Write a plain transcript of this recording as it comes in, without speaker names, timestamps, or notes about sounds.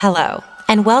Hello,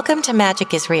 and welcome to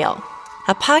Magic is Real,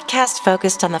 a podcast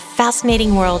focused on the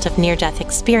fascinating world of near-death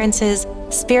experiences,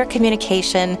 spirit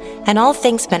communication, and all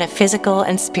things metaphysical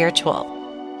and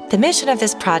spiritual. The mission of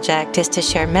this project is to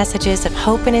share messages of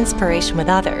hope and inspiration with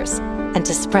others, and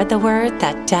to spread the word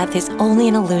that death is only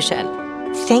an illusion.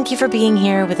 Thank you for being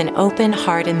here with an open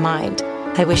heart and mind.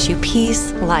 I wish you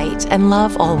peace, light, and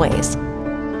love always.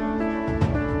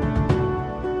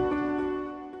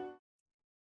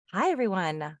 Hi,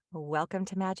 everyone. Welcome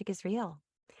to Magic is Real.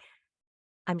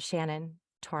 I'm Shannon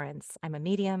Torrance. I'm a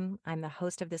medium. I'm the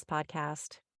host of this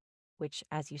podcast, which,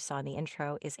 as you saw in the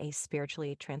intro, is a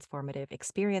spiritually transformative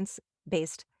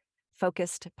experience-based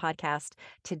focused podcast.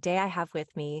 Today, I have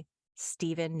with me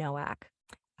Stephen Nowak.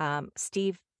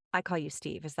 Steve, I call you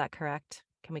Steve. Is that correct?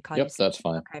 Can we call you Yep, Steve? that's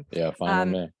fine. Okay. Yeah,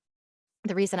 fine with me.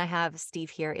 The reason I have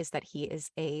Steve here is that he is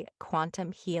a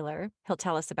quantum healer. He'll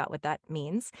tell us about what that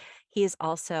means. He is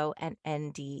also an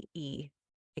NDE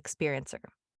experiencer,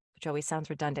 which always sounds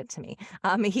redundant to me.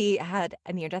 He had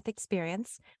a near-death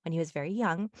experience when he was very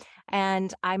young,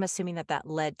 and I'm assuming that that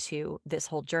led to this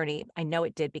whole journey. I know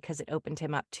it did because it opened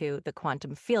him up to the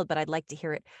quantum field, but I'd like to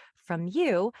hear it from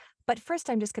you. But first,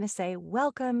 I'm just going to say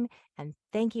welcome and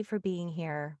thank you for being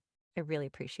here. I really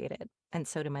appreciate it, and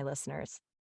so do my listeners.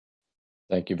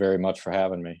 Thank you very much for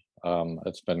having me.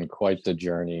 It's been quite the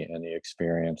journey and the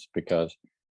experience because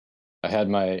I had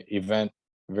my event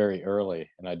very early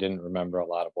and I didn't remember a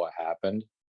lot of what happened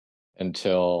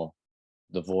until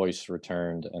the voice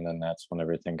returned. And then that's when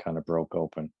everything kind of broke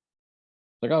open.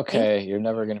 Like, Thank okay, you're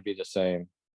never going to be the same.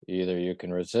 Either you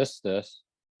can resist this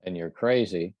and you're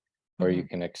crazy, or you Mhm.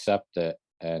 can accept it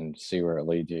and see where it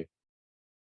leads you.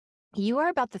 You are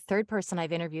about the third person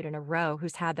I've interviewed in a row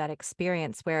who's had that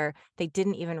experience where they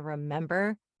didn't even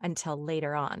remember until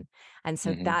later on. And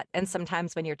so Hmm. that, and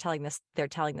sometimes when they're telling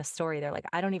the story, they're like,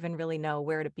 I don't even really know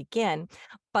where to begin.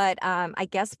 But I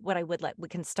guess what we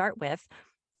can start with,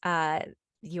 uh,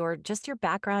 your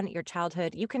background, your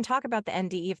childhood. You can talk about the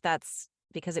NDE if that's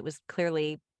because it was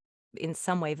clearly in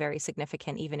some way very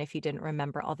significant, even if you didn't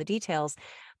remember all the details.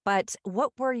 But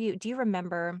do you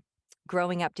remember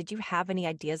growing up? Did you have any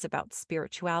ideas about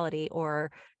spirituality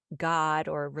or God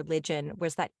or religion?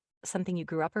 Was that something you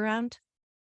grew up around?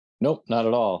 Nope, not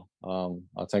at all.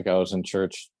 I think I was in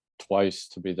church twice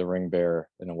to be the ring bearer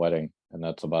in a wedding, and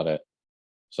that's about it.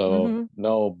 So Hmm.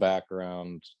 no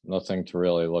background, nothing to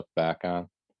really look back on.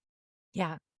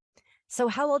 Yeah. So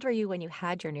how old were you when you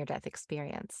had your near-death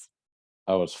experience?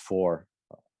 I was 4.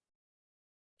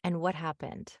 And what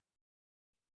happened?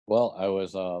 Well, I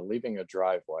was leaving a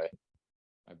driveway.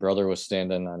 My brother was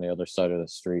standing on the other side of the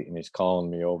street, and he's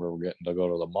calling me over. We're getting to go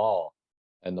to the mall,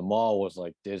 and the mall was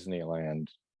like Disneyland,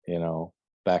 you know,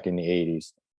 back in the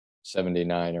 '80s,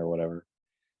 '79 or whatever.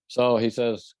 So he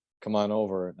says, "Come on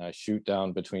over," and I shoot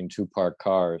down between two parked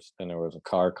cars, and there was a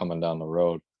car coming down the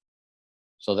road.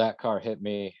 So that car hit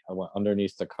me. I went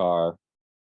underneath the car.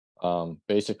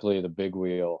 Basically, the big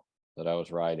wheel that I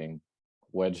was riding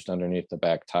wedged underneath the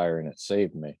back tire, and it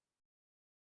saved me.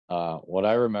 What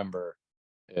I remember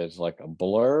is like a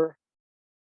blur,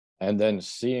 and then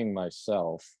seeing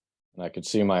myself, and I could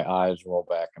see my eyes roll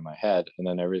back in my head, and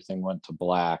then everything went to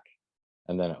black,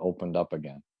 and then it opened up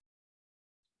again.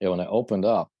 Yeah, when it opened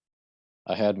up,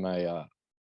 I had my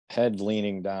head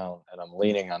leaning down, and I'm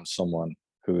leaning on someone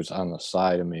who's on the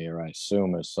side of me, or I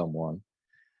assume is someone.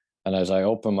 And as I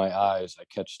open my eyes, I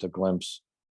catch the glimpse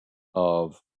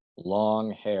of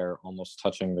long hair almost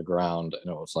touching the ground,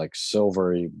 and it was like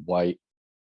silvery white,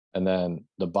 and then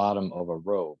the bottom of a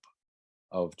robe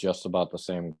of just about the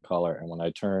same color. And when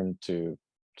I turned to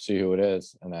see who it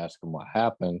is and ask them what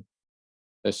happened,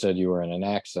 they said you were in an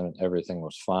accident, everything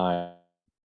was fine.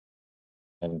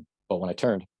 And but when I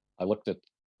turned, I looked at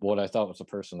what I thought was a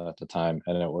person at the time,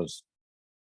 and it was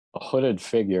a hooded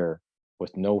figure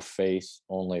with no face,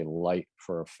 only light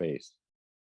for a face.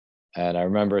 And I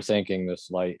remember thinking this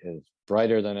light is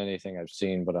brighter than anything I've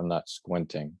seen, but I'm not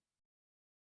squinting.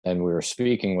 And we were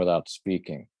speaking without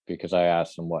speaking because I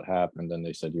asked them what happened and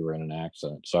they said you were in an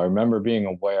accident. So I remember being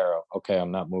aware of, okay,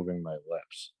 I'm not moving my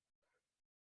lips.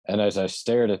 And as I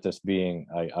stared at this being,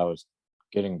 I was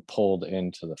getting pulled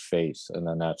into the face. And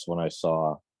then that's when I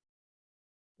saw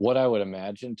what I would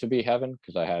imagine to be heaven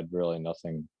because I had really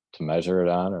nothing to measure it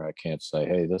on, or I can't say,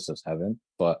 hey, this is heaven.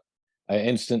 But I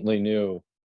instantly knew,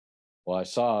 well, I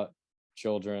saw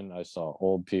children, I saw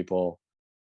old people.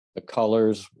 The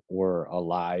colors were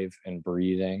alive and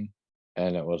breathing,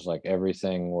 and it was like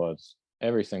everything was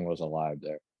alive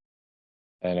there.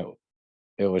 And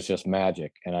it was just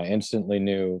magic. And I instantly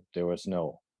knew there was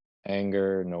no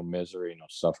anger, no misery, no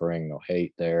suffering, no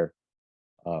hate there.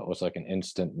 It was like an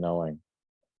instant knowing.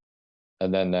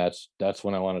 And then that's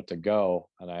when I wanted to go,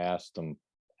 and I asked them,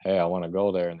 "Hey, I want to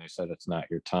go there," and they said, "It's not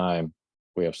your time.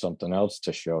 We have something else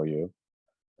to show you."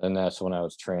 And that's when I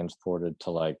was transported to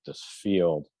like this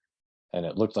field, and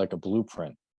it looked like a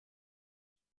blueprint.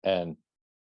 And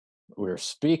we were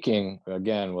speaking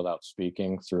again without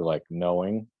speaking through like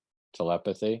knowing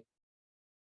telepathy.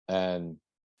 And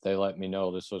they let me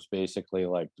know this was basically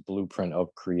like the blueprint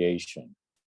of creation.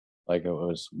 Like it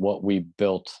was what we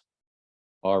built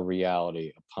our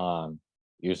reality upon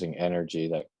using energy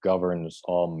that governs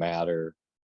all matter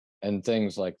and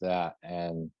things like that.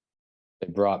 And they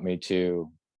brought me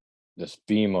to this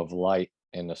beam of light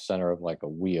in the center of like a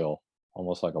wheel,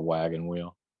 almost like a wagon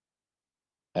wheel.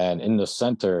 And in the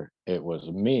center, it was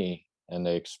me. And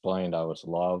they explained I was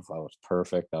love, I was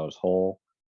perfect, I was whole,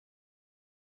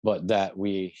 but that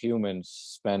we humans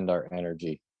spend our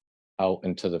energy out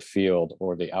into the field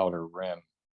or the outer rim,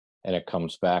 and it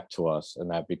comes back to us,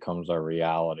 and that becomes our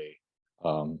reality,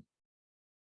 um,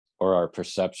 or our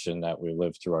perception that we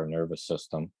live through our nervous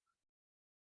system.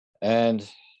 And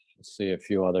let's see a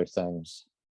few other things.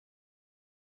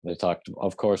 They talked,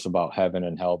 of course, about heaven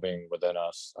and hell being within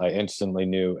us. I instantly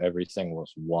knew everything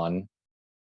was one,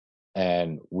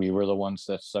 and we were the ones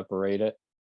that separate it.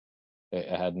 It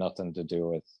had nothing to do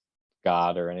with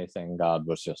God or anything. God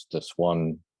was just this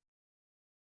one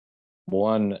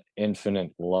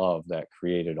infinite love that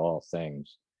created all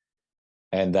things,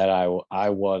 and that I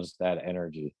was that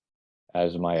energy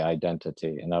as my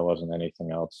identity, and I wasn't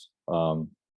anything else.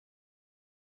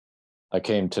 I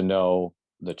came to know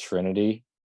the Trinity,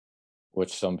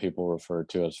 which some people refer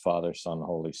to as Father, Son,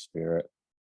 Holy Spirit.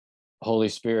 Holy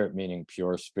Spirit meaning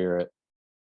pure spirit.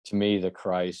 To me, the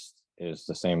Christ is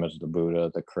the same as the Buddha,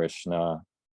 the Krishna,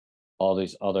 all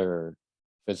these other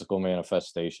physical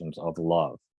manifestations of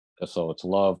love. So it's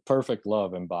love, perfect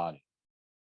love embodied.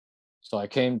 So I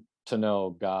came to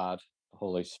know God,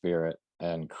 Holy Spirit,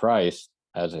 and Christ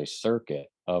as a circuit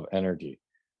of energy,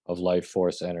 of life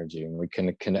force energy. And we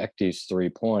can connect these 3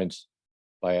 points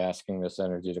by asking this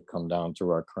energy to come down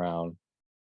through our crown,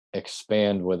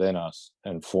 expand within us,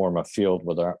 and form a field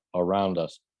around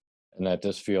us. And that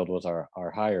this field was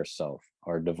our higher self,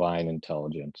 our divine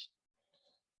intelligence.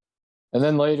 And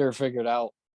then later figured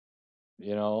out,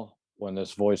 when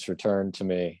this voice returned to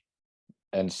me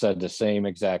and said the same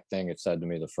exact thing it said to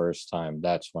me the first time,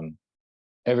 that's when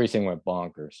everything went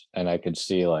bonkers. And I could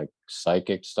see like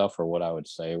psychic stuff, or what I would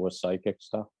say was psychic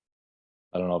stuff.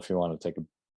 I don't know if you want to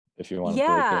if you want to break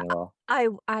Yeah, in at all.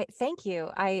 I thank you.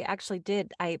 I actually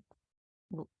did.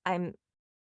 I'm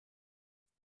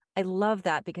I love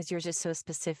that because you're just so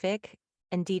specific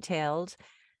and detailed.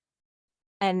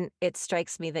 And it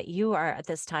strikes me that you are at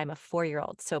this time a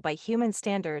 4-year-old. So by human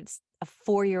standards, a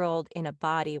 4-year-old in a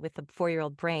body with a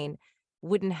 4-year-old brain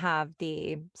wouldn't have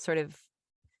the sort of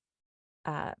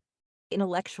uh,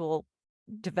 intellectual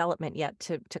development yet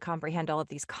to comprehend all of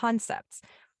these concepts.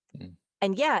 Mm.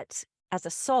 And yet, as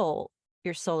a soul,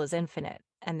 your soul is infinite,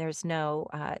 and there's no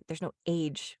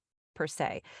age per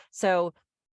se. So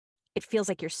it feels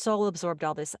like your soul absorbed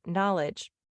all this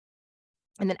knowledge.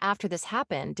 And then after this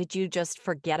happened, did you just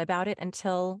forget about it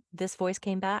until this voice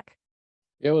came back?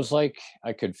 It was like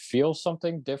I could feel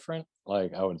something different.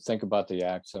 Like I would think about the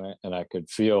accident and I could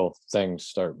feel things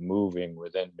start moving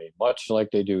within me, much like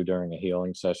they do during a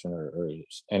healing session, or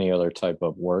any other type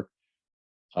of work,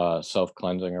 self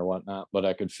cleansing or whatnot. But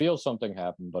I could feel something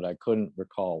happen, but I couldn't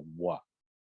recall what.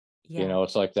 Yeah.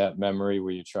 It's like that memory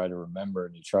where you try to remember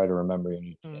and you try to remember,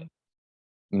 Mm.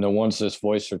 and then once this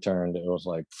voice returned, it was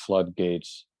like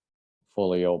floodgates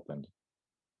fully opened.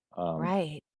 Um,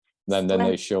 Right. then Slen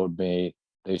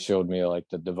they showed me like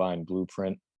the divine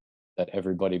blueprint that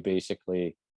everybody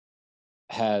basically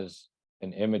has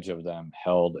an image of them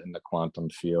held in the quantum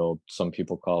field. Some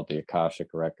people call it the Akashic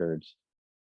records.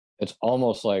 It's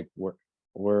almost like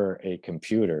we're a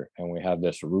computer, and we have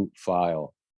this root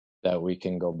file that we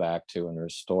can go back to and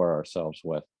restore ourselves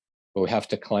with. But we have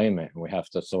to claim it, and we have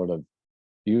to sort of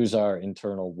use our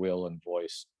internal will and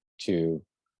voice to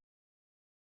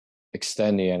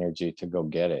extend the energy to go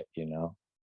get it.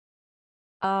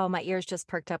 Oh, my ears just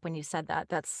perked up when you said that.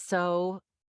 That's so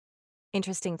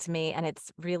interesting to me, and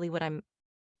it's really what I'm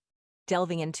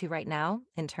delving into right now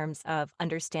in terms of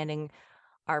understanding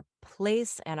our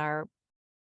place and our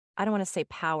I don't wanna say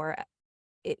power,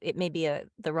 it may be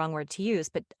the wrong word to use,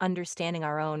 but understanding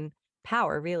our own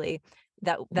power really,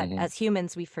 that Hmm. as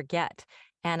humans we forget.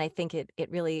 And I think it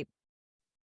really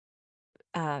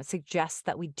suggests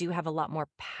that we do have a lot more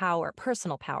power,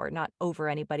 personal power, not over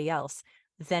anybody else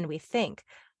than we think.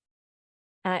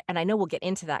 And I know we'll get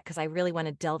into that because I really want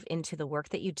to delve into the work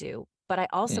that you do. But I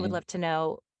also would Mhm. love to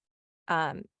know,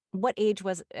 um,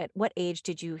 at what age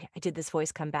did this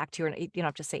voice come back to you? And you don't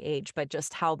have to say age, but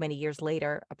just how many years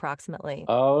later, approximately?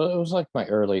 Oh, it was like my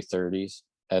early 30s,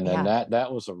 and then Yeah,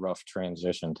 that was a rough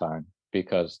transition time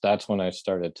because that's when I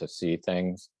started to see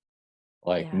things,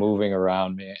 like, yeah. moving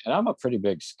around me, and I'm a pretty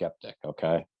big skeptic,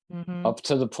 okay? Mhm. Up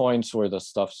to the points where the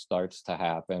stuff starts to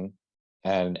happen,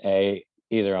 and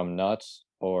either I'm nuts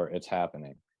or it's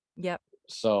happening. Yep.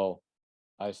 So,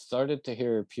 I started to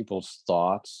hear people's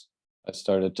thoughts. I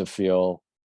started to feel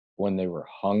when they were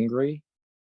hungry,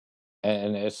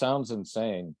 and it sounds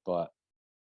insane, but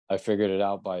I figured it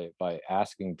out by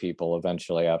asking people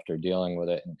eventually after dealing with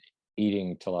it and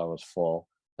eating till I was full,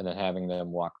 and then having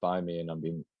them walk by me and I'm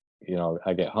being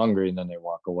I get hungry and then they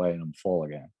walk away and I'm full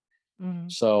again.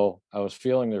 Mhm. So I was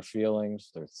feeling their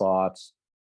feelings, their thoughts,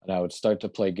 and I would start to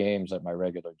play games at my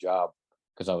regular job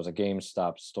because I was a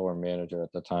GameStop store manager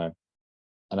at the time.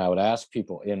 And I would ask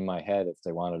people in my head if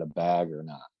they wanted a bag or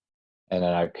not. And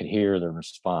then I could hear the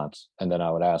response. And then I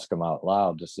would ask them out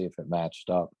loud to see if it matched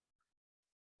up.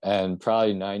 And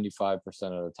probably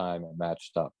 95% of the time it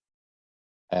matched up.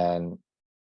 And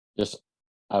just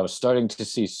I was starting to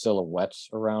see silhouettes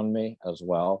around me as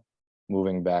well,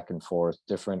 moving back and forth,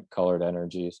 different colored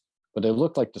energies, but they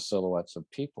looked like the silhouettes of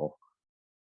people.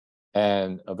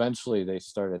 And eventually they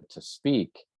started to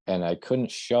speak, and I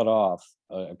couldn't shut off.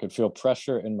 I could feel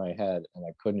pressure in my head, and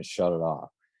I couldn't shut it off.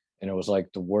 And it was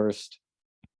like the worst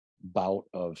bout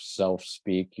of self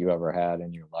speak you ever had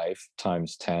in your life,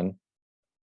 times 10.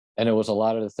 And it was a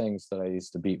lot of the things that I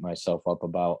used to beat myself up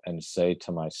about and say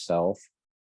to myself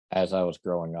as I was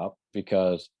growing up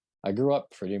because I grew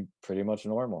up pretty much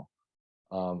normal.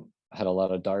 Had a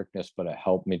lot of darkness, but it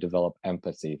helped me develop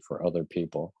empathy for other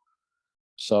people.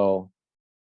 So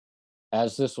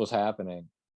as this was happening,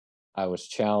 I was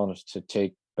challenged to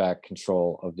take back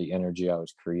control of the energy I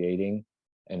was creating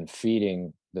and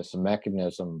feeding this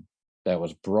mechanism that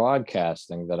was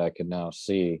broadcasting that I could now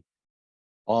see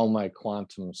all my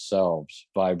quantum selves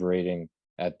vibrating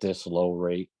at this low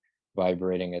rate,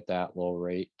 vibrating at that low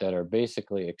rate that are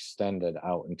basically extended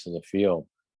out into the field.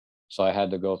 So I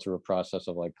had to go through a process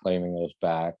of like claiming those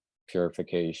back,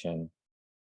 purification,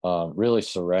 really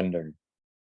surrender.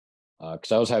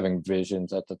 Because I was having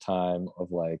visions at the time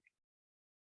of like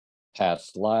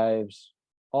past lives,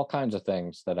 all kinds of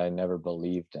things that I never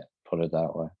believed in, put it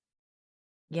that way.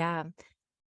 Yeah.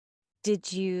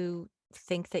 Did you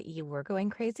think that you were going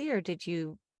crazy, or did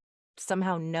you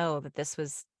somehow know that this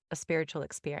was a spiritual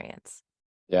experience?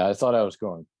 Yeah, I thought I was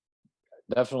going,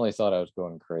 definitely thought I was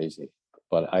going crazy.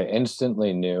 But I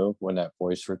instantly knew when that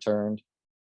voice returned.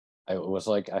 It was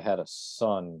like I had a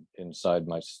sun inside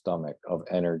my stomach of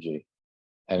energy.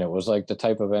 And it was like the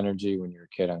type of energy when you're a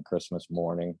kid on Christmas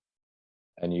morning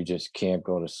and you just can't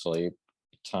go to sleep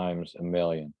times a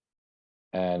million.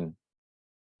 And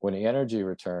when the energy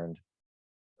returned,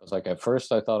 it was like at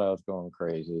first I thought I was going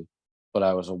crazy, but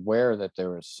I was aware that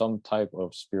there was some type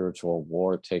of spiritual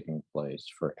war taking place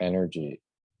for energy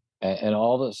and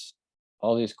all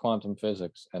these quantum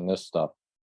physics and this stuff.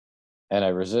 And I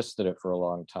resisted it for a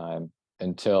long time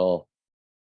until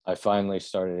I finally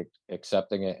started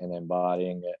accepting it and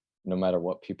embodying it, no matter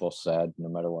what people said, no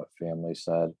matter what family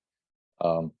said,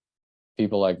 um,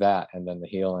 people like that. And then the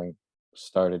healing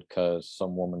started because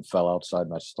some woman fell outside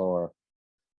my store.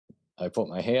 I put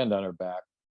my hand on her back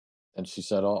and she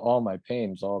said, all my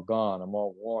pain's all gone. I'm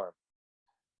all warm.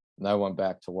 And I went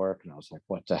back to work and I was like,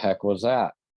 what the heck was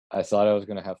that? I thought I was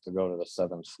going to have to go to the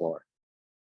seventh floor.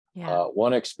 Yeah.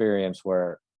 One experience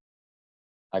where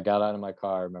I got out of my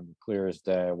car, I remember clear as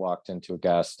day. I walked into a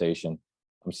gas station.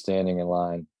 I'm standing in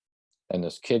line, and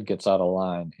this kid gets out of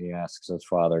line. He asks his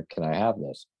father, "Can I have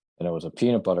this?" And it was a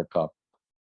peanut butter cup.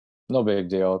 No big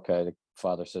deal. Okay. The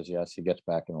father says yes. He gets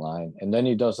back in line, and then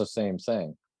he does the same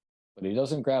thing, but he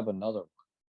doesn't grab another one.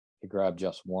 He grabbed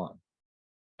just one.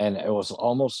 And it was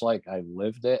almost like I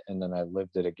lived it and then I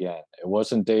lived it again. It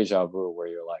wasn't deja vu where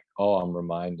you're like, oh, I'm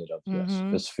reminded of this.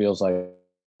 Mhm. This feels like,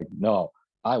 no,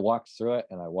 I walked through it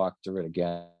and I walked through it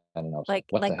again. And I was like,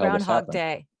 what the Like hell just Groundhog happened?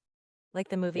 Day, like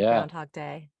the movie Yeah. Groundhog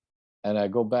Day. And I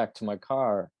go back to my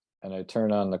car and I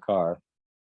turn on the car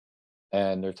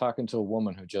and they're talking to a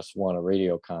woman who just won a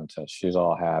radio contest. She's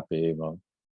all happy. Well,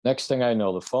 next thing I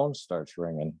know, the phone starts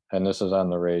ringing and this is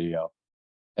on the radio.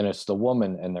 And it's the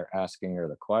woman and they're asking her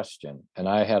the question. And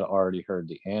I had already heard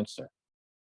the answer.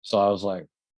 So I was like,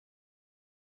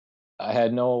 I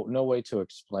had no way to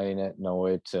explain it, no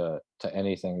way to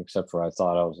anything except for I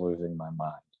thought I was losing my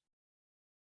mind.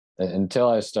 Until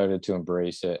I started to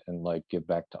embrace it and like give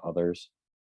back to others.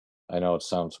 I know it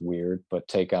sounds weird, but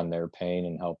take on their pain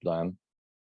and help them,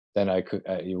 then I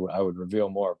would reveal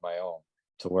more of my own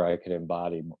to where I could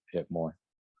embody it more.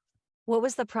 What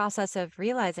was the process of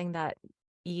realizing that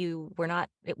you were not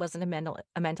it wasn't a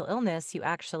mental illness, you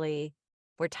actually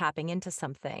were tapping into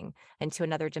something, into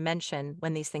another dimension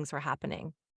when these things were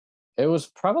happening? It was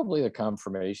probably the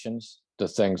confirmations, the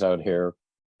things I would hear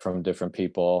from different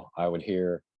people. I would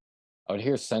hear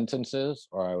sentences,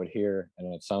 or I would hear,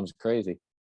 and it sounds crazy,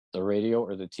 the radio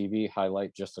or the TV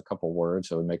highlight just a couple words.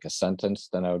 It would make a sentence.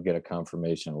 Then I would get a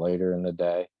confirmation later in the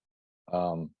day.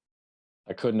 Um,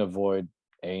 I couldn't avoid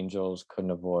angels,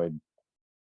 couldn't avoid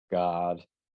God.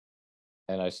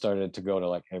 And I started to go to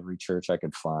like every church I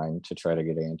could find to try to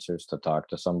get answers to talk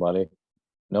to somebody.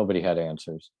 Nobody had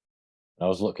answers. I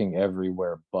was looking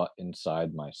everywhere but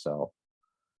inside myself.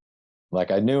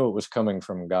 Like I knew it was coming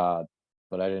from God,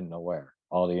 but I didn't know where.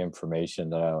 All the information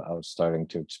that I was starting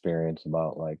to experience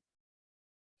about like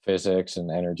physics and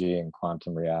energy and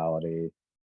quantum reality.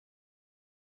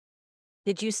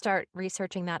 Did you start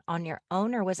researching that on your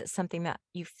own, or was it something that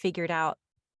you figured out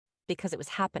because it was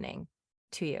happening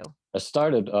to you? I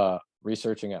started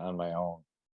researching it on my own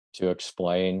to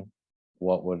explain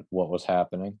what was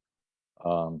happening.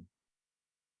 Um,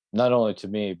 Not only to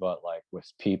me, but like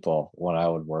with people when I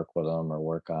would work with them or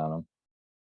work on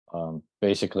them.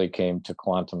 Basically came to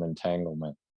quantum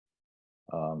entanglement.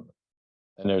 Um,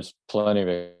 and there's plenty of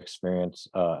experiments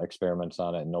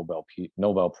on it,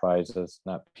 Nobel prizes,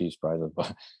 not peace prizes,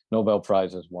 but Nobel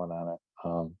prizes won on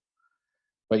it.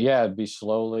 But yeah, it'd be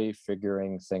slowly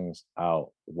figuring things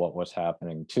out, what was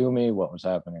happening to me, what was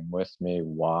happening with me,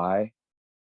 why,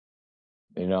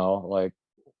 like,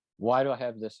 why do I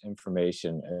have this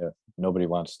information if nobody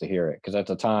wants to hear it? Because at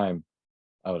the time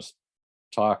I was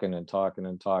talking and talking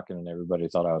and talking, and everybody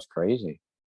thought I was crazy.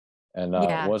 And it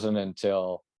Yeah. wasn't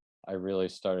until I really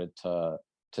started to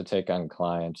take on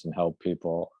clients and help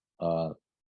people,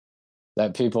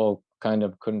 that people kind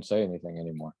of couldn't say anything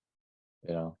anymore.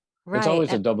 You know, it's Right,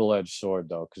 always a double-edged sword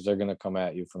though, because they're going to come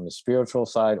at you from the spiritual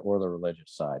side or the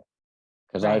religious side.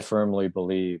 Because I right. firmly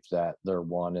believe that they're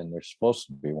one and they're supposed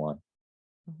to be one.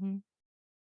 Mhm.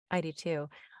 I do too.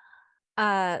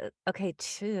 Okay,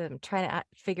 2, I'm trying to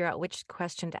figure out which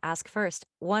question to ask first.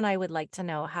 One, I would like to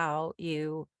know how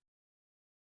you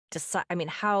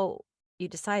how you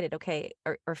decided, okay,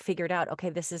 or figured out, okay,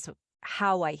 this is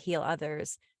how I heal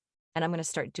others, and I'm gonna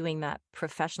start doing that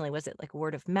professionally. Was it like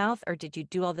word of mouth, or did you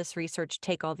do all this research,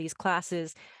 take all these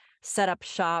classes, set up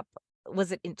shop?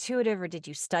 Was it intuitive, or did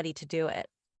you study to do it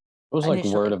It was like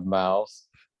initially?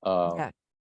 uh, Okay.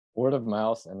 word of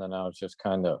mouth, and then I was just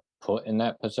kind of put in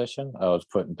that position. I was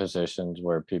put in positions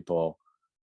where people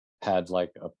had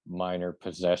like a minor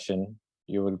possession,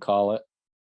 you would call it.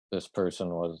 This person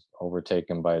was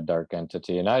overtaken by a dark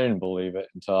entity, and I didn't believe it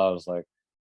until I was like,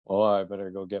 "Well, I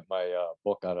better go get my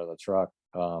book out of the truck."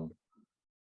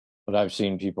 But I've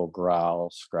seen people growl,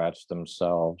 scratch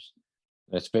themselves.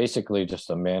 It's basically just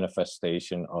a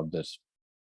manifestation of this.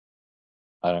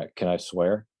 I don't, can I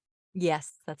swear?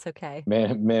 Yes, that's okay.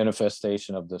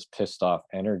 Manifestation of this pissed off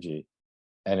energy,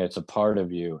 and it's a part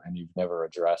of you, and you've never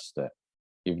addressed it.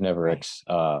 You've never Right.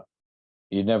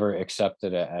 you never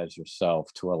accepted it as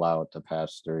yourself to allow it to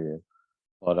pass through you.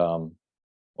 But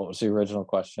what was the original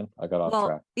question? I got off Well,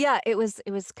 track. yeah, it was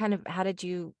kind of how did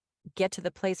you get to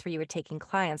the place where you were taking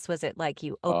clients? Was it like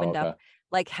you Oh, opened up okay.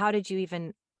 like, how did you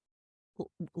even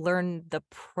learn the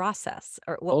process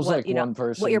or It was like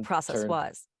what your process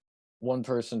was? one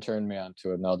person turned me on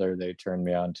to another, they turned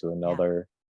me on to Yeah. another,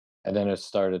 and then it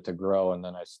started to grow, and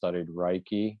then I studied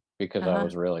Reiki because I Uh-huh.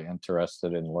 was really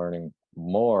interested in learning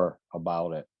more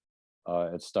about it.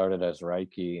 It started as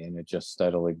Reiki, and it just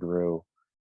steadily grew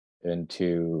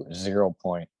into 0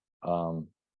 point, um,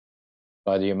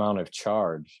 by the amount of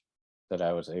charge that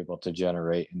I was able to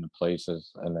generate in the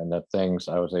places, and then the things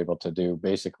I was able to do,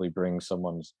 basically bring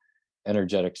someone's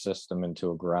energetic system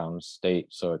into a ground state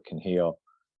so it can heal.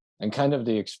 And kind of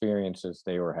the experiences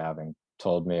they were having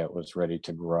told me it was ready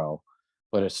to grow.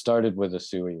 But it started with the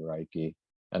Sui Reiki,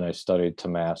 and I studied to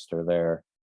master there.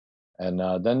 And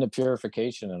then the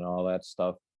purification and all that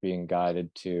stuff, being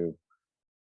guided to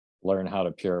learn how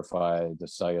to purify the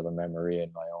cellular memory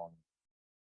in my own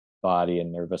body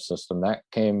and nervous system, that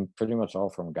came pretty much all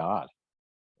from God,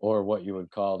 or what you would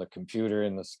call the computer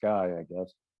in the sky, I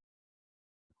guess.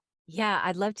 Yeah,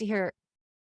 I'd love to hear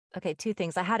okay, 2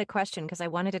 things. I had a question because I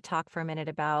wanted to talk for a minute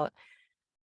about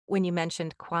when you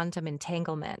mentioned quantum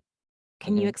entanglement.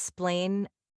 Can you Mhm. explain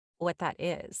what that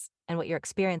is and what your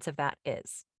experience of that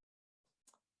is?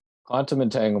 Quantum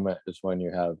entanglement is when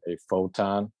you have a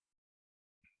photon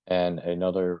and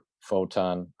another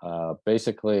photon.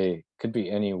 Basically, could be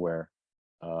anywhere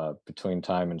between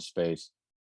time and space,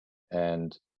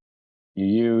 and you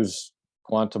use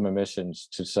quantum emissions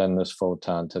to send this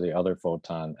photon to the other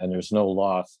photon, and there's no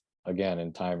loss again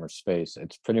in time or space.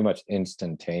 It's pretty much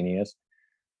instantaneous,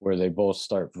 where they both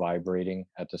start vibrating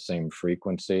at the same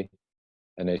frequency,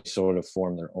 and they sort of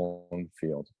form their own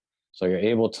field. So you're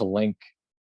able to link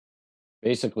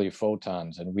basically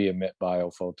photons, and we emit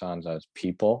biophotons as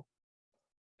people.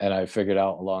 And I figured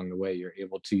out along the way, you're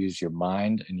able to use your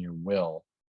mind and your will,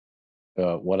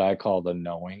 what I call the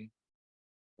knowing.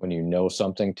 When you know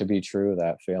something to be true,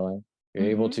 that feeling, you're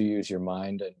able Mm-hmm. to use your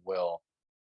mind and will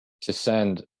to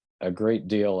send a great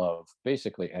deal of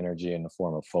basically energy in the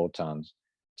form of photons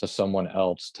to someone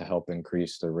else to help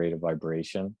increase their rate of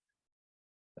vibration.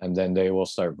 And then they will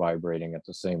start vibrating at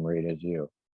the same rate as you.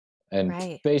 And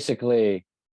Right. basically,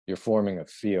 you're forming a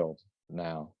field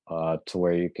now, to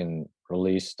where you can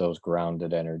release those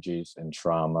grounded energies and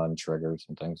trauma and triggers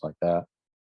and things like that.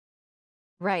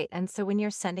 Right. And so when you're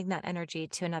sending that energy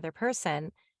to another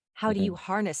person, how do you Mhm.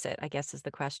 harness it? I guess is the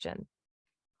question.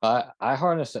 I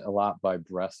harness it a lot by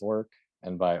breath work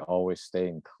and by always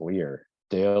staying clear,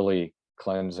 daily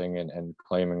cleansing and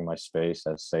claiming my space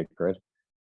as sacred.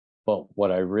 But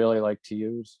what I really like to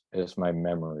use is my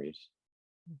memories.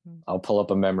 Mhm. I'll pull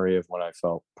up a memory of when I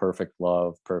felt perfect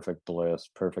love, perfect bliss,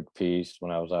 perfect peace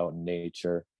when I was out in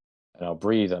nature, and I'll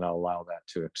breathe and I'll allow that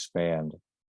to expand.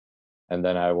 And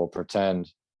then I will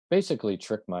pretend, basically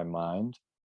trick my mind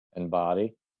and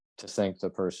body to think the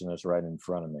person is right in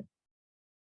front of me.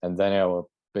 And then I will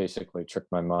basically trick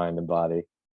my mind and body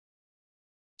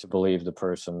to believe the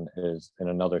person is in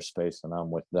another space and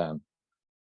I'm with them.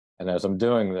 And as I'm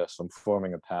doing this, I'm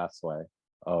forming a pathway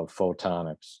of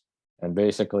photonics and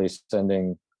basically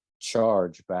sending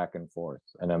charge back and forth.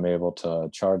 And I'm able to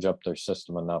charge up their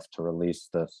system enough to release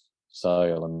this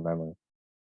cellular memory.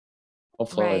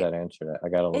 Hopefully Right. that answered it. I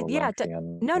got a It, little yeah. lengthy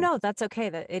on No, there. no, that's okay.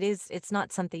 That it is. It's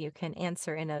not something you can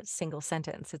answer in a single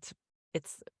sentence. It's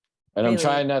And I'm really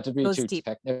trying not to be goes too deep.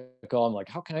 technical. I'm like,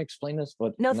 how can I explain this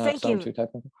but No, not thank sound you. too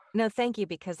technical? No, thank you,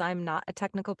 because I'm not a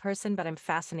technical person, but I'm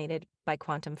fascinated by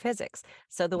quantum physics.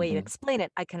 So the way you Mhm. explain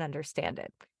it, I can understand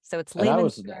it. So it's And I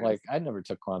layman's was terms. like, I never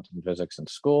took quantum physics in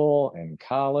school, in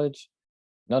college,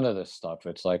 none of this stuff.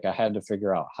 It's like I had to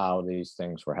figure out how these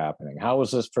things were happening. How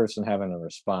was this person having a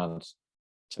response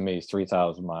to me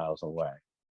 3,000 miles away?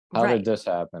 How did Right. this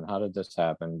happen? How did this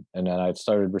happen? And then I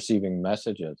started receiving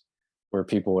messages where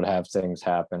people would have things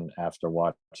happen after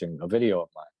watching a video of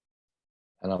mine.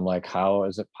 And I'm like, how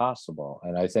is it possible?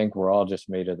 And I think we're all just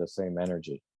made of the same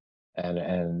energy.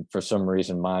 And for some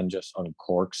reason mine just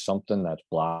uncorks something that's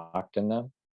blocked in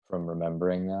them from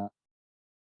remembering that.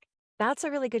 That's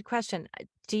a really good question.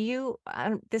 Do you,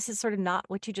 this is sort of not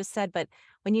what you just said, but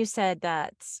when you said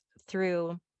that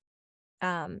through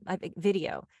I think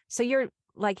video. So you're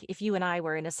like, if you and I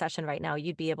were in a session right now,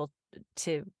 you'd be able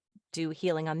to do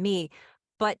healing on me.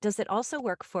 But does it also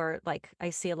work for, like,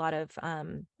 I see a lot of I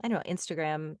don't know,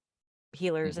 Instagram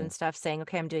healers Mhm. and stuff saying,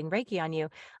 okay, I'm doing Reiki on you.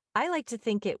 I like to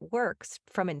think it works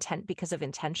from intent because of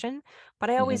intention, but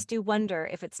I always Mhm. do wonder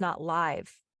if it's not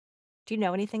live. Do you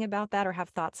know anything about that or have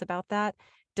thoughts about that?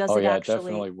 Does Oh it yeah, it actually,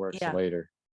 definitely works yeah,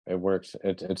 later. It works.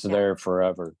 It's yeah, there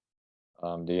forever. The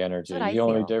that's what energy. I The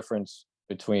only feel. difference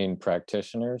between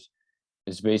practitioners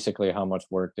is basically how much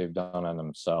work they've done on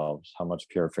themselves, how much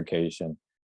purification,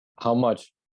 how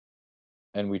much,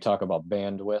 and we talk about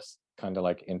bandwidth, kind of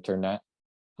like internet.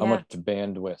 How Yeah. much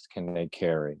bandwidth can they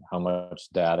carry? How much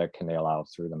data can they allow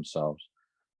through themselves?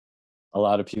 A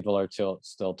lot of people are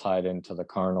still tied into the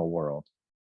carnal world,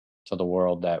 to the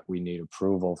world that we need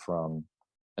approval from,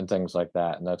 and things like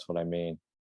that. And that's what I mean.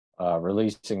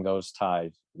 Releasing those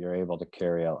ties, you're able to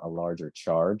carry a larger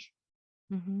charge.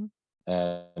 Hmm.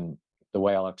 And the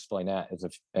way I'll explain that is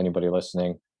if anybody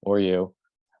listening or you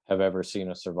have ever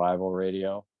seen a survival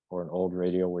radio or an old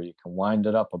radio where you can wind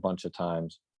it up a bunch of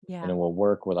times and it Yeah. will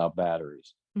work without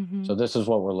batteries. Hmm. So this is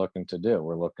what we're looking to do.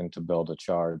 We're looking to build a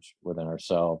charge within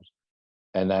ourselves.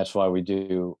 And that's why we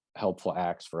do helpful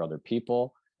acts for other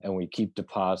people. And we keep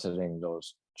depositing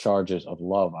those charges of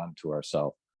love onto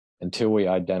ourselves until we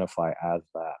identify as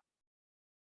that.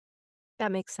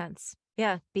 That makes sense.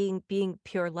 Yeah, being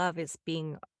pure love is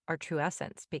being our true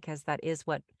essence because that is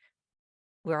what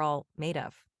we're all made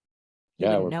of. You Yeah,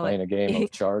 wouldn't we're know it. playing a game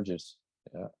of charges.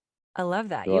 Yeah. I love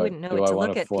that. Do You I wouldn't know do it I to want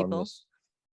look to at form people. this?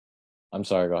 I'm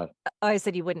sorry, go ahead. Oh, I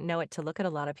said you wouldn't know it to look at a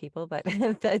lot of people, but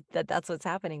that's what's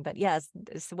happening. But yes,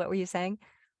 so what were you saying?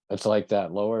 It's like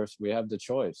that lower, we have the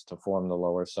choice to form the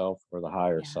lower self or the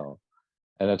higher Yeah. self.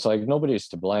 And it's like nobody's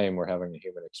to blame. We're having a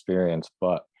human experience,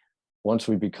 but once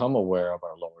we become aware of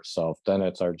our lower self, then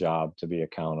it's our job to be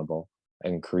accountable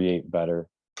and create better.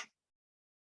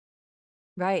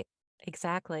 Right.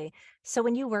 Exactly. So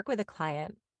when you work with a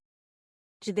client,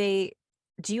 do they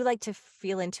do you like to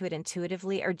feel into it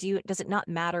intuitively, or does it not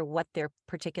matter what their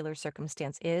particular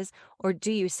circumstance is, or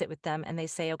do you sit with them and they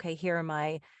say, okay, here are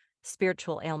my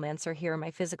spiritual ailments, or here are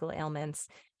my physical ailments?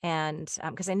 And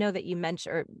because I know that you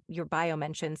mentioned, or your bio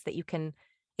mentions that it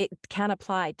can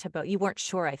apply to both. You weren't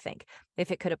sure, I think,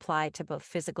 if it could apply to both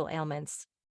physical ailments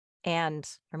and,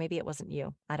 or maybe it wasn't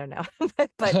you, I don't know.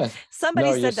 But No,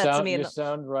 somebody said that to me you in the,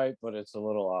 sound right, but it's a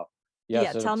little off. yeah,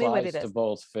 Yes, it tell me what it applies to is.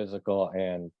 both physical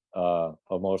and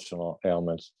emotional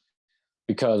ailments,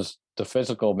 because the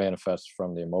physical manifests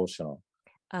from the emotional,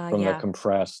 from the Yeah.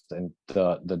 compressed and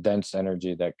the dense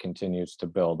energy that continues to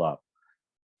build up.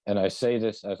 And I say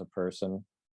this as a person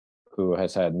who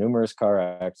has had numerous car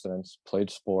accidents, played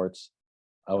sports.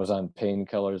 I was on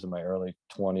painkillers in my early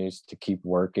 20s to keep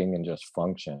working and just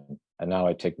function. And now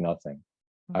I take nothing.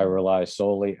 I Mhm. rely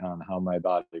solely on how my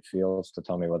body feels to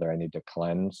tell me whether I need to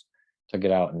cleanse, to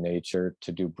get out in nature,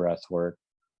 to do breath work.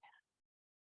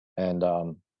 And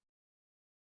what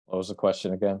was the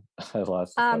question again? I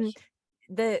lost the Um, question.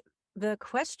 the the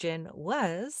question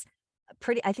was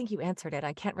pretty, I think you answered it.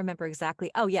 I can't remember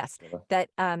exactly. Oh, yes, Did I?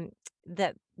 that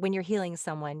that when you're healing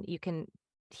someone, you can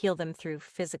heal them through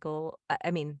physical,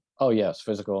 I mean, Oh, yes,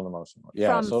 physical and emotional. Yeah,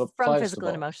 from so it from applies to physical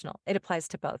and both. emotional. It applies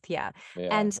to both, yeah.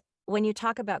 Yeah. And when you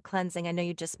talk about cleansing, I know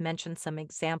you just mentioned some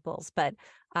examples, but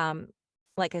um,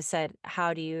 like I said,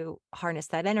 how do you harness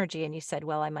that energy? And you said,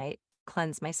 well, I might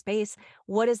cleanse my space.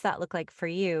 What does that look like for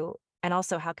you? And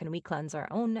also, how can we cleanse our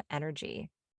own energy?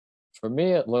 For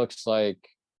me, it looks like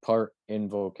part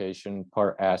invocation,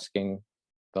 part asking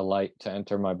the light to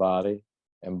enter my body,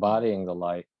 Mm, embodying the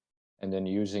light, and then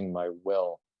using my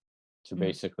will to mm,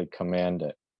 basically command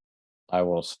it. I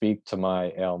will speak to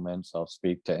my ailments. I'll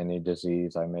speak to any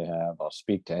disease I may have. I'll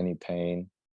speak to any pain,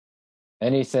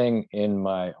 anything in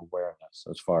my awareness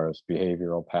as far as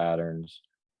behavioral patterns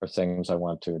or things I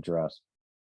want to address.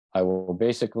 I will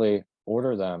basically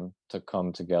order them to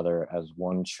come together as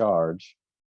one charge,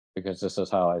 because this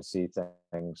is how I see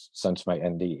things since my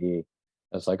NDE.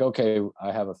 It's like, okay,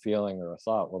 I have a feeling or a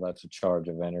thought. Well, that's a charge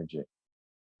of energy.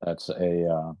 That's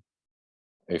a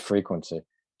frequency.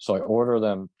 So I order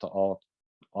them to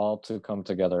all to come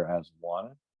together as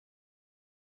one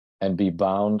and be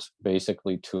bound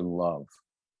basically to love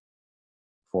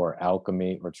for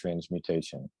alchemy or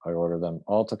transmutation. I order them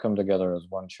all to come together as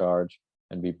one charge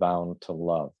and be bound to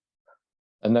love.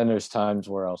 And then there's times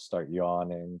where I'll start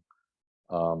yawning,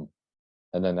 um,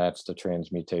 and then that's the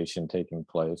transmutation taking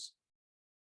place.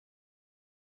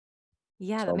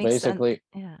 yeah, that So makes sense. basically,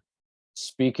 Yeah.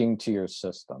 speaking to your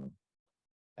system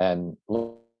and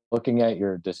looking at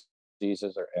your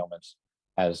diseases or ailments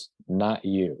as not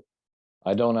you.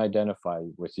 I don't identify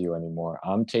with you anymore.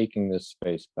 I'm taking this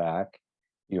space back.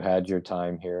 You had your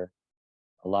time here.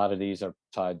 A lot of these are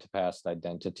tied to past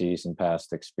identities and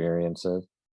past experiences,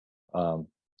 um,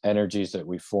 energies that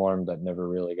we formed that never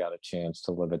really got a chance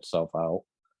to live itself out,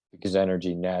 because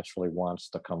energy naturally wants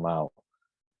to come out.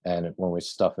 And when we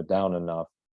stuff it down enough,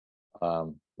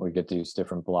 we get these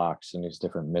different blocks and these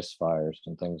different misfires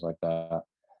and things like that.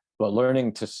 But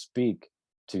learning to speak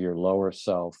to your lower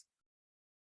self,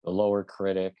 the lower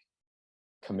critic,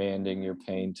 commanding your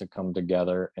pain to come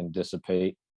together and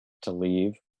dissipate, to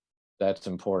leave, that's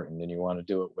important. And you want to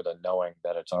do it with a knowing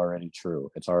that it's already true,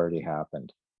 it's already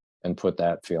happened, and put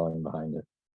that feeling behind it.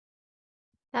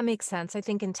 That makes sense. I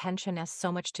think intention has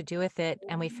so much to do with it,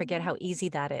 and we forget how easy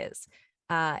that is.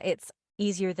 It's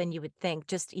easier than you would think.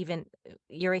 Just even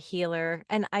you're a healer,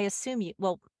 and I assume you.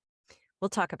 Well, we'll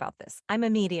talk about this. I'm a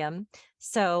medium,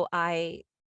 so I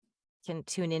can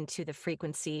tune into the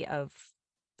frequency of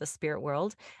the spirit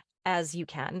world, as you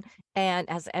can, and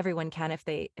as everyone can if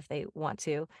they want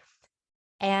to.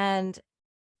 And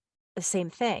the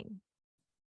same thing.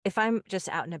 If I'm just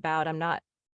out and about, I'm not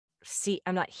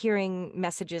hearing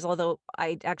messages, although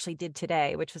I actually did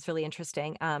today, which was really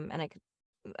interesting. And I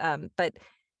could, but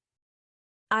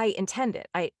I intend it.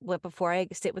 Before I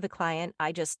sit with a client,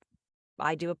 I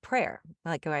do a prayer.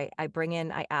 Like I bring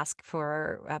in, I ask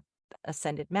for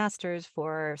ascended masters,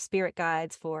 for spirit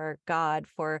guides, for God,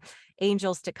 for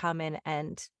angels to come in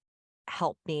and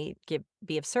help me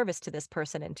be of service to this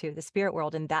person and to the spirit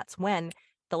world. And that's when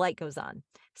the light goes on.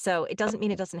 So it doesn't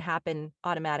mean it doesn't happen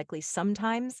automatically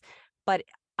sometimes, but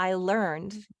I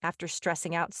learned after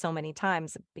stressing out so many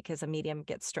times, because a medium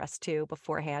gets stressed too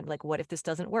beforehand, like, what if this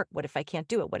doesn't work? What if I can't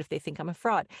do it? What if they think I'm a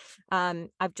fraud?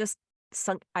 I've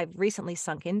recently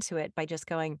sunk into it by just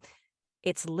going,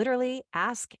 it's literally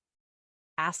ask.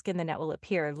 ask and the net will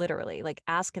appear, literally. Like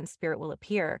ask and spirit will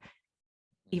appear.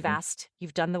 You've Mhm. asked,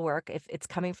 you've done the work. If it's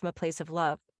coming from a place of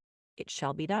love, it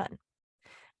shall be done.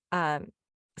 Um,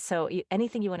 so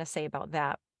anything you want to say about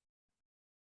that?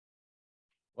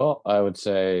 Well, I would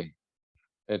say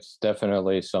it's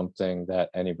definitely something that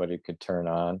anybody could turn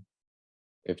on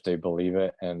if they believe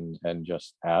it and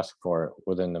just ask for it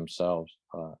within themselves.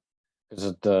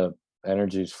 Because the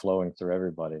energy is flowing through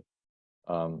everybody.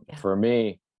 Yeah. For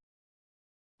me,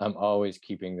 I'm always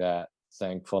keeping that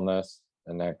thankfulness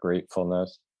and that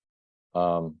gratefulness,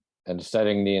 and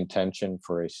setting the intention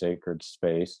for a sacred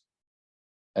space.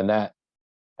 And that,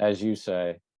 as you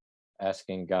say,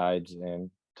 asking guides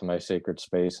in to my sacred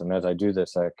space. And as I do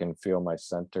this, I can feel my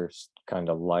center kind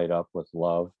of light up with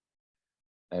love,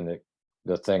 and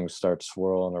the things start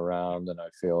swirling around, and I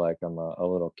feel like I'm a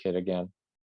little kid again.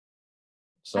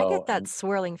 I get So, that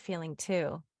swirling feeling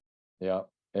too. yeah,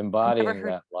 I've never embodying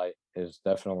heard. that light is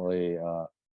definitely a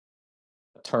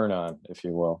turn on, if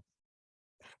you will.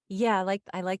 Yeah,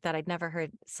 I like that. I'd never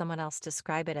heard someone else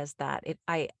describe it as that.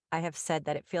 I have said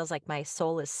that it feels like my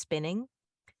soul is spinning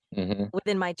Hmm.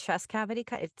 within my chest cavity.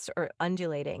 It's or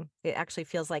undulating. It actually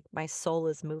feels like my soul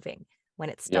is moving when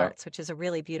it Yeah. starts, which is a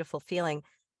really beautiful feeling.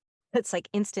 It's like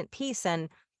instant peace and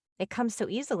it comes so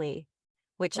easily,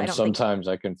 which I And don't think. sometimes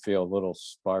I can feel little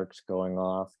sparks going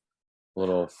off,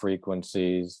 little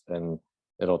frequencies, and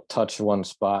it'll touch one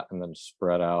spot and then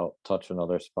spread out, touch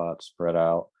another spot, spread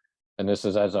out. And this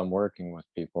is as I'm working with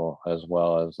people as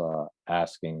well as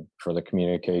asking for the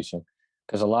communication.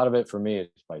 Because a lot of it for me is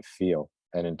by feel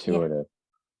and Yeah, intuitive.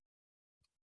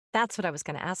 that's what I was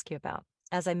going to ask you about.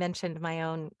 As I mentioned, my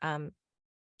own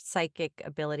psychic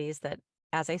abilities that,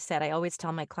 as I said, I always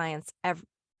tell my clients,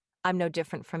 I'm no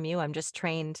different from you. I'm just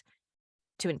trained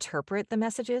to interpret the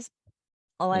messages.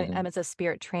 Hmm. I'm as a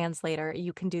spirit translator.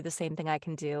 You can do the same thing I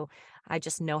can do. I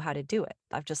just know how to do it.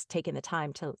 I've just taken the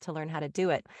time to learn how to do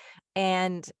it.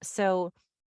 And so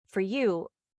for you,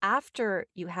 after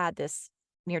you had this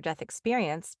near death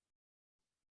experience,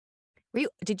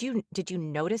 did you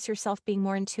notice yourself being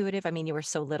more intuitive? I mean, you were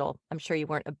so little. I'm sure you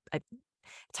weren't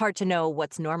it's hard to know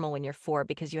what's normal when you're 4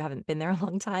 because you haven't been there a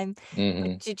long time.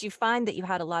 But Hmm. did you find that you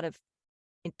had a lot of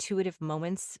intuitive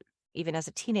moments even as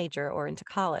a teenager or into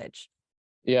college?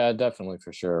 Yeah, definitely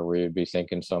for sure. We'd be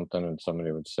thinking something and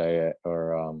somebody would say it,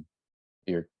 or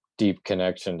your deep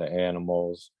connection to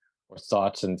animals, or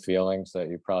thoughts and feelings that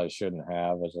you probably shouldn't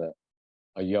have as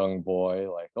a young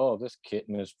boy, like, oh, this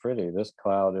kitten is pretty, this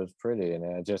cloud is pretty. And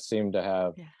I just seemed to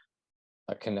have Yeah.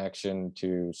 a connection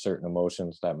to certain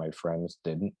emotions that my friends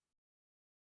didn't.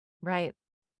 Right.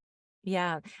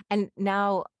 Yeah. And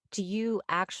now, do you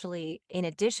actually, in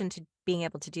addition to being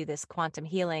able to do this quantum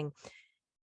healing,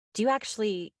 do you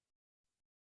actually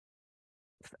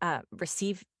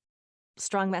receive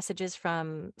strong messages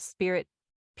from spirit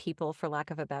people, for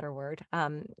lack of a better word,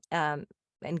 and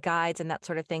guides and that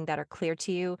sort of thing that are clear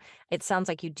to you? It sounds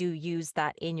like you do use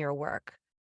that in your work,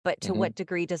 but to Hmm. what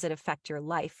degree does it affect your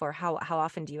life, or how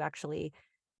often do you actually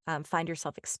find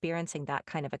yourself experiencing that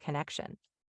kind of a connection?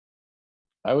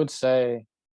 I would say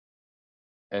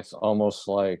it's almost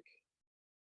like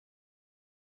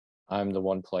I'm the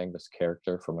one playing this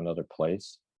character from another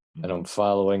place, and I'm Hmm.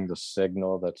 following the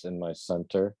signal that's in my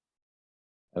center.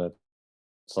 And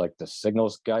it's like the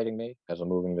signal's guiding me as I'm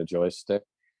moving the joystick.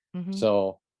 Hmm.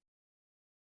 So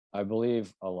I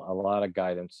believe a lot of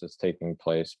guidance is taking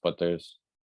place, but there's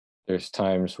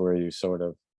times where you sort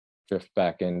of drift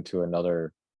back into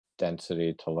another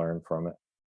density to learn from it.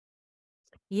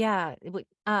 Yeah,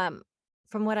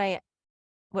 from what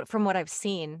I've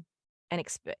seen and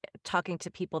talking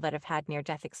to people that have had near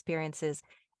death experiences,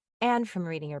 and from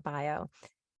reading your bio,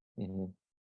 Hmm.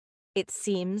 it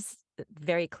seems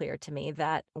very clear to me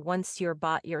that once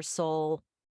your soul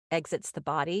exits the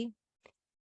body,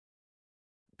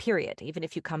 period, even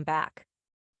if you come back,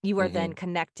 you are then Hmm.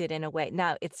 connected in a way.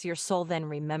 Now, it's your soul then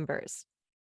remembers.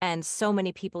 And so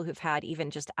many people who've had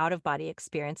even just out of body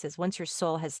experiences, once your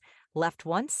soul has left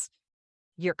once,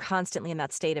 you're constantly in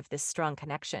that state of this strong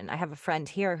connection. I have a friend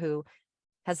here who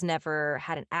has never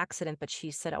had an accident, but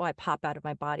she said, "Oh, I pop out of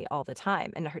my body all the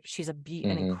time." And she's an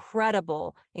Hmm.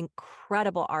 incredible,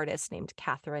 incredible artist named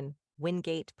Catherine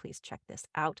Wingate. Please check this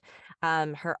out.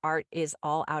 Her art is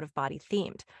all out of body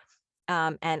themed.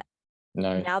 And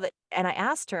Nice. now that, and I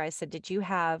asked her, I said, do you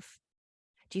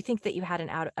think that you had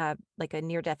like a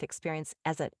near death experience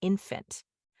as an infant?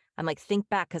 I'm like, think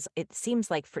back, because it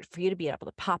seems like for you to be able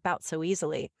to pop out so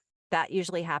easily, that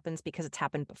usually happens because it's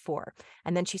happened before.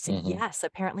 And then she said, Hmm. yes,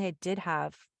 apparently I did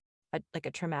have like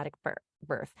a traumatic birth.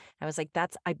 birth. I was like,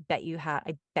 I bet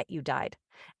you died.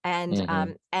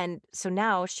 Hmm. And so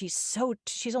now she's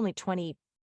only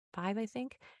 25, I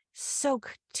think. So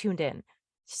tuned in,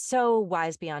 so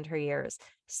wise beyond her years.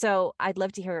 So I'd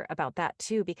love to hear about that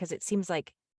too, because it seems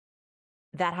like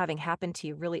that having happened to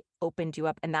you really opened you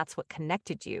up, and that's what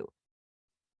connected you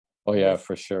Oh yeah, with.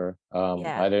 for sure.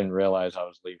 Yeah. I didn't realize I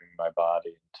was leaving my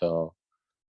body until,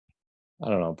 I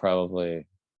don't know, probably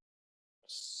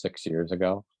 6 years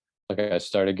ago. Like I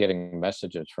started getting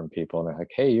messages from people and they're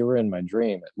like, "Hey, you were in my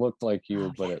dream. It looked like Oh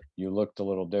you, but yeah. you looked a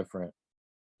little different.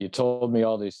 You told me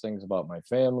all these things about my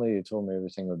family. You told me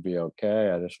everything would be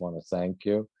okay. I just want to thank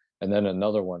you." And then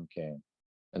another one came,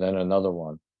 and then another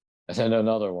one, and then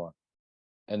another one,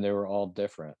 and they were all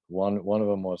different. One of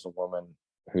them was a woman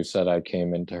who said I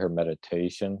came into her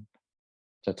meditation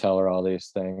to tell her all these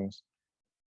things.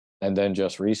 And then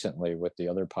just recently with the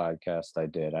other podcast I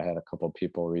did, I had a couple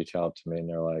people reach out to me and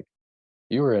they're like,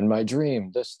 "You were in my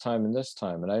dream this time and this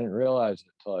time, and I didn't realize it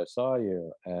until I saw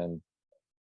you." And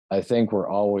I think we're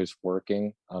always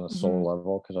working on a soul Hmm.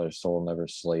 level because our soul never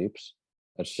sleeps.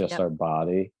 It's just Yep. our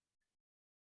body.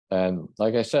 And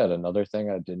like I said, another thing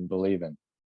I didn't believe in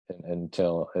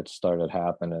until it started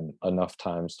happening enough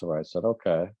times to where I said,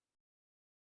 okay.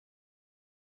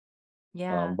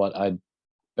 Yeah. But I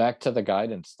back to the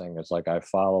guidance thing, it's like I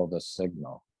follow the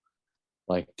signal.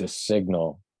 Like the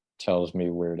signal tells me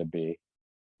where to be,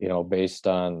 based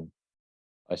on,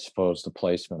 I suppose, the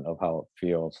placement of how it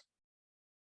feels,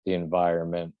 the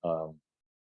environment,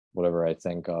 whatever I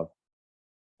think of.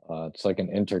 It's like an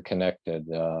interconnected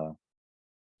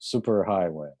super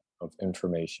highway of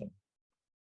information,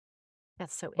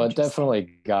 That's so but interesting.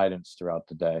 definitely guidance throughout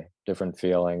the day, different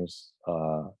feelings,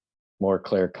 more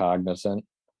clear cognizant,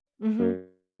 Hmm. where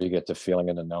you get the feeling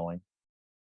and the knowing.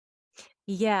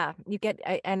 Yeah,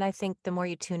 and I think the more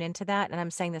you tune into that, and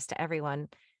I'm saying this to everyone,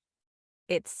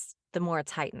 it's the more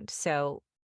it's heightened. So,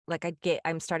 like,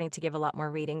 I'm starting to give a lot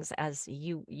more readings, as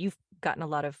you've gotten a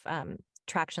lot of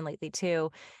traction lately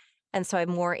too, and so I'm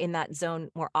more in that zone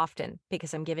more often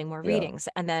because I'm giving more Yeah. readings,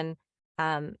 and then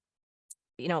um,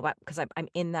 because I'm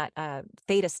in that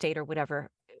theta state or whatever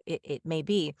it may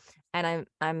be, and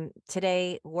I'm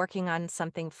today working on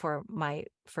something for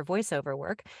voiceover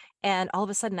work, and all of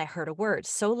a sudden I heard a word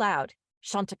so loud,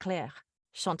 Chanticleer,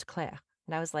 Chanticleer,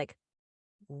 and I was like,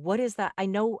 what is that? I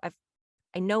know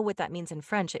what that means in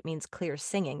French. It means clear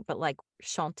singing, but like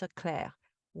Chanticleer.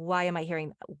 Why am I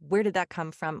hearing? Where did that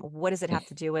come from? What does it have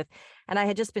to do with? And I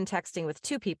had just been texting with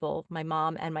two people, my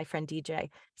mom and my friend DJ.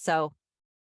 So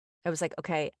I was like,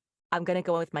 okay, I'm going to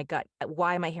go with my gut.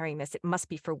 Why am I hearing this? It must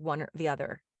be for one or the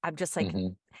other. I'm just like, Hmm.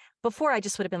 before I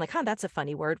just would have been like, huh, that's a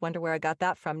funny word. Wonder where I got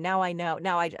that from. Now I know.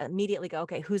 Now I immediately go,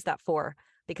 okay, who's that for?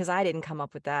 Because I didn't come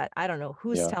up with that. I don't know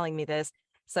who's Yeah. telling me this.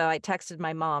 So I texted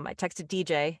my mom. I texted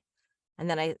DJ, and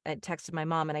then I texted my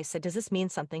mom and I said, does this mean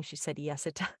something? She said, yes,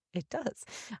 it does.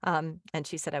 And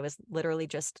she said, I was literally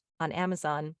just on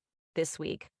Amazon this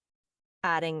week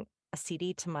adding a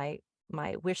CD to my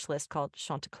wish list called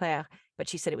Chanticleer, but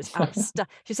she said it was out of stock.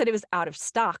 She said it was out of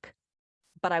stock,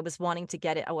 but I was wanting to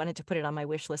get it. I wanted to put it on my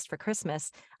wish list for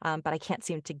Christmas, but I can't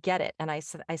seem to get it. And I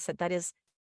said that is.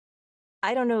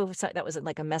 I don't know if that was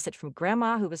like a message from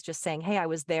grandma who was just saying, hey, I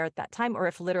was there at that time, or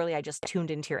if literally I just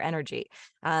tuned into your energy.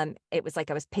 It was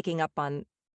like I was picking up on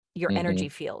your energy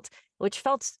Hmm. field,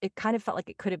 it kind of felt like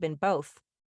it could have been both,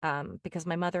 because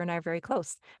my mother and I are very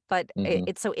close. But Hmm.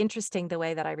 it's so interesting the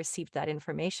way that I received that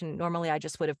information. Normally, I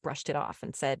just would have brushed it off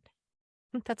and said,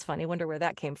 that's funny. Wonder where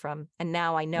that came from. And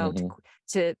now I know Hmm.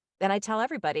 and I tell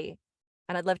everybody,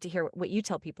 and I'd love to hear what you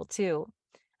tell people too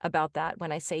about that.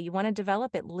 When I say you want to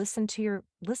develop it, listen to your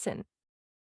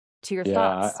Yeah,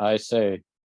 thoughts. I say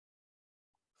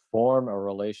form a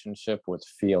relationship with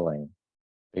feeling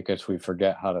because we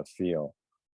forget how to feel,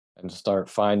 and start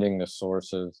finding the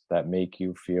sources that make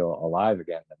you feel alive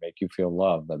again, that make you feel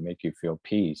love, that make you feel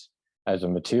peace. As a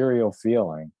material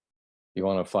feeling, you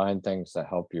want to find things that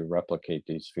help you replicate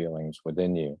these feelings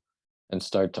within you and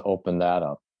start to open that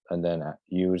up, and then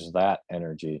use that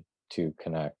energy to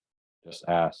connect. Just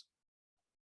ask.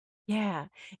 Yeah.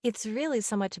 It's really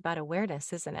so much about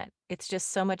awareness, isn't it? It's just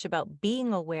so much about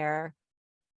being aware.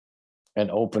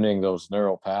 And opening those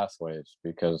neural pathways,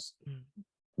 because Mm.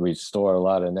 we store a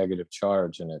lot of negative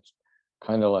charge and it's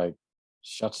kind of like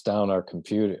shuts down our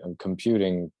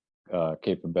computing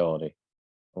capability.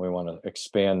 And we want to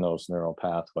expand those neural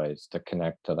pathways to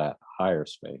connect to that higher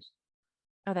space.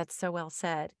 Oh, that's so well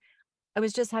said. I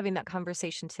was just having that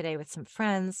conversation today with some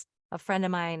friends. A friend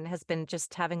of mine has been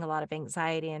just having a lot of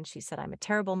anxiety, and she said, I'm a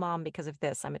terrible mom because of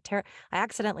this. I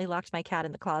accidentally locked my cat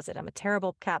in the closet. I'm a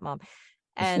terrible cat mom.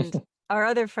 And our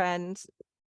other friend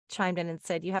chimed in and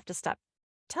said, you have to stop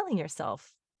telling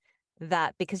yourself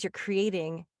that because you're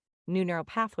creating new neural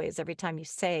pathways every time you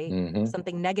say Hmm.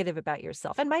 something negative about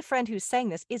yourself. And my friend who's saying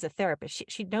this is a therapist.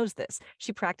 She knows this.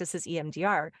 She practices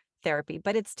EMDR therapy,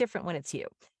 but it's different when it's you.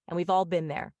 And we've all been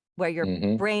there where your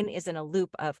Hmm. brain is in a loop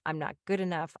of, I'm not good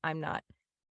enough.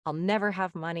 I'll never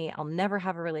have money. I'll never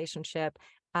have a relationship.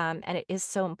 And it is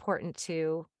so important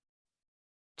to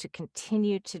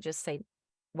continue to just say,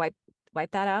 wipe,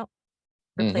 wipe that out,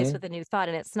 replace Hmm. with a new thought.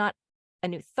 And it's not a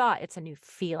new thought, it's a new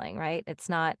feeling, right? It's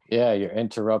not, Yeah, you're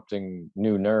interrupting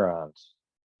new neurons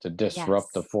to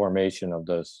disrupt the yes. formation of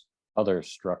this other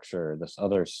structure, this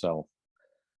other self.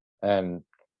 And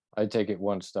I take it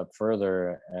one step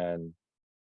further and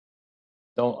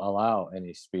don't allow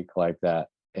any speak like that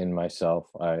in myself.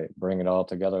 I bring it all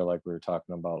together like we were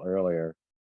talking about earlier,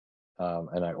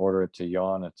 and I order it to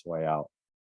yawn its way out,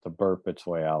 to burp its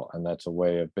way out, and that's a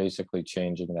way of basically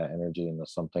changing that energy into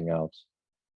something else.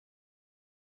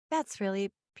 That's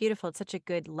really beautiful. It's such a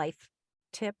good life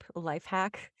tip, life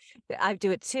hack. I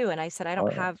do it too. And I said, I Oh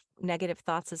don't yeah. have negative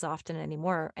thoughts as often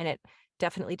anymore. And it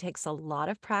definitely takes a lot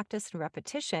of practice and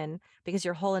repetition because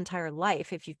your whole entire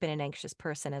life, if you've been an anxious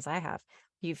person, as I have,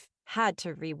 you've had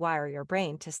to rewire your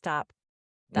brain to stop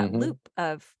that Hmm. loop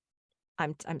of,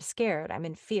 I'm scared, I'm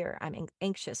in fear,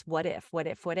 anxious. What if, what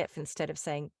if, what if, instead of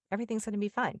saying everything's going to be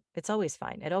fine. It's always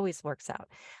fine. It always works out.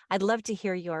 I'd love to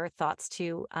hear your thoughts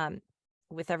too,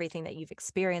 with everything that you've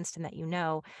experienced and that you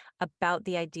know about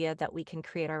the idea that we can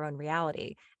create our own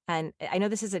reality. And I know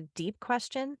this is a deep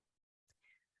question,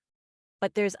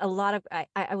 but there's a lot of,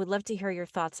 I would love to hear your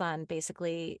thoughts on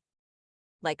basically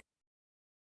like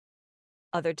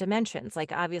other dimensions.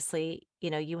 Like obviously,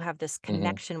 you have this Hmm.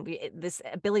 connection, this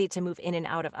ability to move in and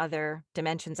out of other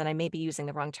dimensions. And I may be using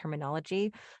the wrong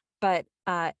terminology, but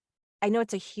I know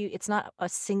it's not a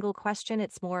single question.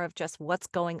 It's more of just what's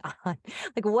going on,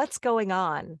 like what's going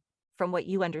on from what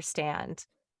you understand.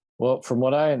 Well, from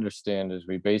what I understand, is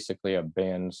we basically have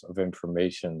bands of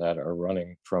information that are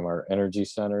running from our energy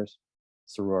centers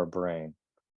through our brain,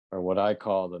 or what I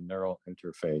call the neural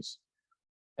interface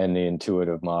and the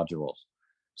intuitive modules.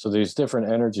 So these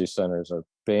different energy centers are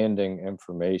banding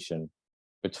information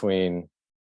between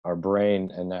our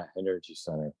brain and that energy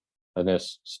center. And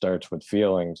this starts with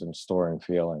feelings and storing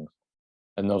feelings.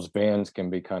 And those bands can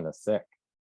be kind of thick,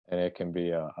 and it can be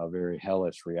a very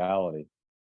hellish reality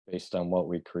based on what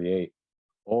we create,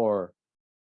 or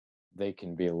they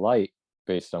can be light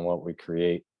based on what we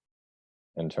create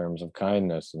in terms of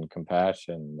kindness and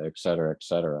compassion, et cetera, et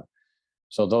cetera.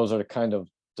 So those are the kind of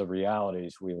the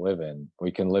realities we live in.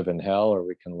 We can live in hell or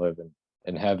we can live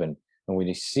in heaven. And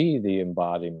we see the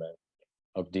embodiment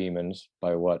of demons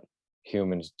by what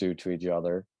humans do to each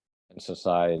other in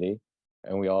society.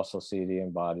 And we also see the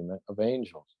embodiment of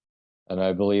angels. And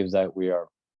I believe that we are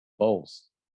both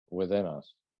within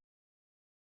us.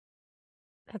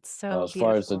 That's so As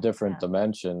far as the beautiful. different Yeah.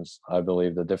 dimensions, I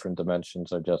believe the different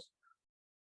dimensions are just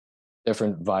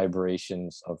different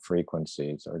vibrations of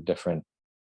frequencies, or different,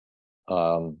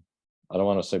 um, I don't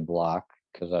want to say block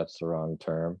because that's the wrong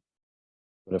term.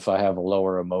 But if I have a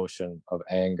lower emotion of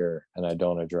anger and I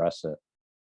don't address it,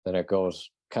 then it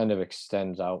goes kind of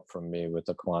extends out from me with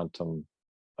the quantum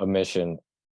emission,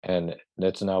 and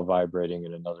it's now vibrating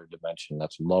in another dimension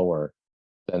that's lower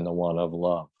than the one of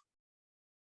love.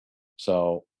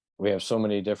 So we have so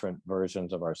many different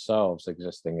versions of ourselves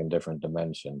existing in different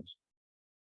dimensions.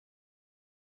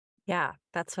 Yeah.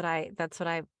 That's what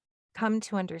I come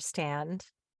to understand.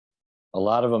 A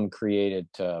lot of them created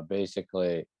to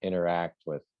basically interact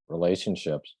with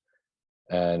relationships,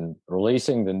 and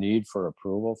releasing the need for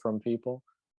approval from people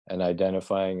and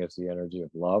identifying as the energy of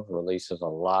love releases a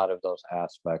lot of those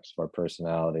aspects of our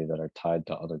personality that are tied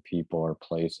to other people or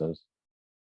places.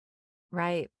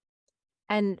 Right.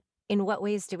 And in what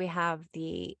ways do we have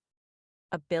the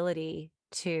ability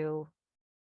to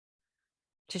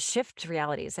shift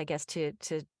realities, I guess, to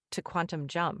quantum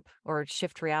jump or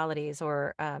shift realities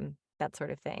or that sort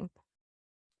of thing?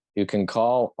 You can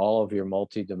call all of your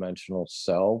multidimensional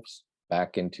selves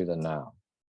back into the now.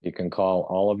 You can call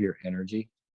all of your energy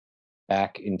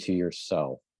back into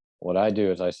yourself. What I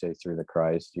do is I say through the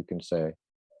Christ. You can say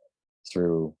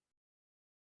through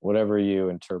whatever you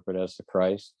interpret as the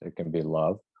Christ. It can be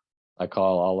love. I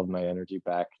call all of my energy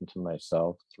back into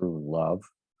myself through love.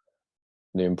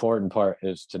 The important part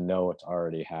is to know it's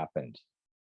already happened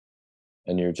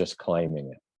and you're just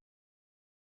claiming it.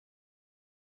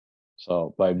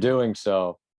 So by doing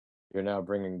so, you're now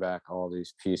bringing back all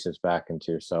these pieces back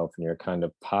into yourself, and you're kind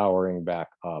of powering back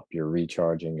up. You're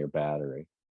recharging your battery.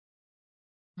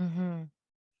 Hmm.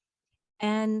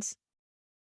 And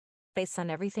based on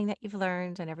everything that you've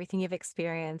learned and everything you've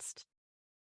experienced,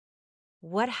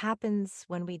 what happens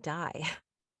when we die?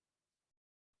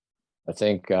 I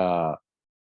think I'm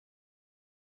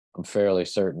fairly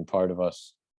certain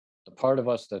the part of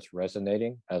us that's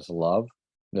resonating as love.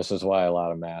 This is why a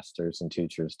lot of masters and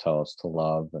teachers tell us to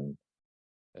love, and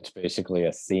it's basically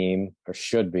a theme, or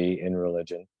should be, in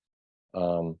religion.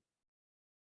 Um,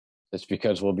 it's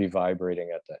because we'll be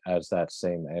vibrating as that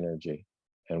same energy,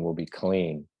 and we'll be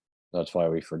clean. That's why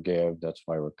we forgive. That's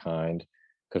why we're kind,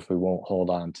 because we won't hold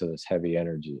on to this heavy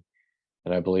energy.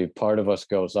 And I believe part of us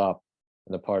goes up,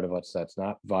 and the part of us that's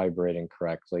not vibrating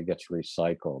correctly gets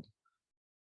recycled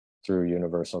through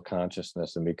universal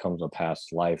consciousness and becomes a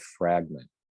past life fragment.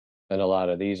 And a lot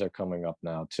of these are coming up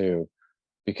now too,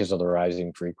 because of the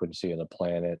rising frequency of the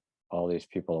planet, all these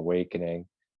people awakening,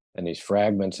 and these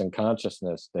fragments in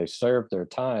consciousness, they served their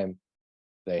time,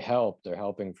 they're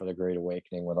helping for the great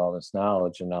awakening with all this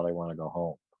knowledge, and now they want to go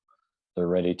home. They're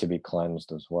ready to be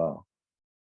cleansed as well.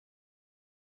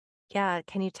 Yeah,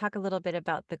 can you talk a little bit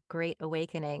about the Great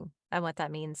Awakening and what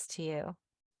that means to you?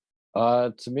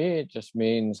 To me, it just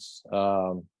means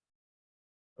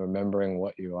remembering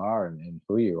what you are and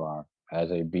who you are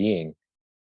as a being,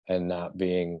 and not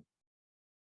being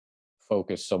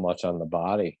focused so much on the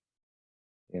body.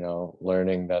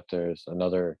 Learning that there's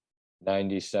another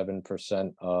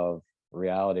 97% of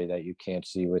reality that you can't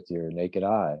see with your naked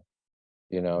eye,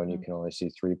 and you Mhm. can only see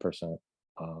 3%.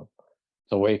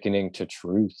 It's awakening to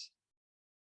truth,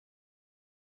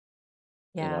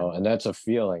 Yeah. and that's a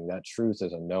feeling. That truth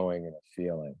is a knowing and a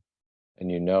feeling,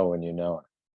 and you know when you know it.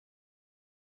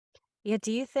 Yeah,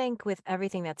 do you think with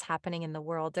everything that's happening in the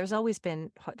world, there've always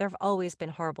been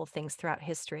horrible things throughout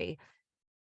history,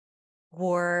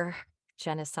 war,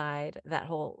 genocide, that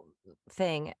whole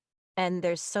thing. And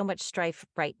there's so much strife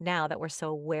right now that we're so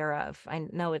aware of. I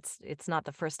know it's not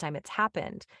the first time it's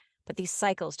happened, but these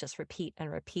cycles just repeat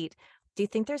and repeat. Do you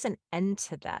think there's an end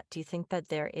to that? Do you think that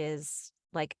there is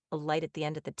like a light at the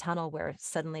end of the tunnel where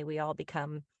suddenly we all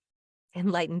become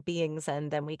enlightened beings and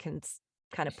then we can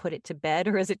kind of put it to bed?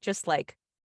 Or is it just like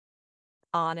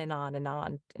on and on and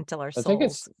on until our I think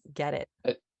it's souls get it?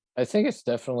 I, I think it's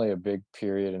definitely a big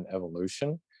period in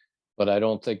evolution, but I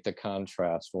don't think the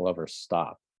contrast will ever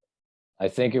stop. I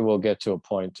think it will get to a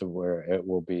point to where it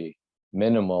will be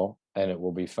minimal, and it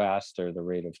will be faster the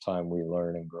rate of time we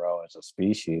learn and grow as a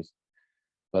species.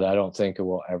 But I don't think it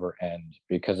will ever end,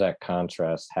 because that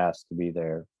contrast has to be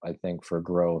there, I think, for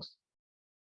growth.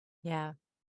 Yeah.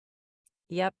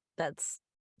 Yep. That's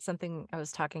something I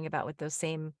was talking about with those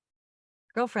same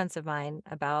girlfriends of mine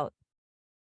about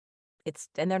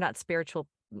and they're not spiritual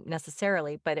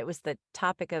necessarily, but it was the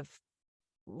topic of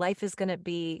life is going to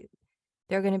be,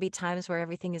 there are going to be times where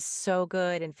everything is so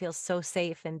good and feels so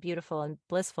safe and beautiful and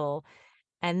blissful.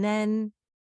 And then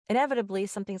inevitably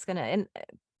something's going to, and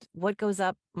what goes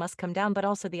up must come down, but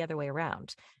also the other way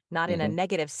around. Not in a Hmm.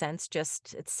 negative sense,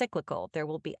 just it's cyclical. There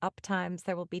will be up times,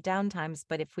 there will be down times.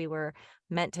 But if we were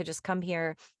meant to just come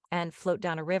here and float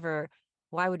down a river,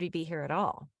 why would we be here at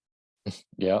all?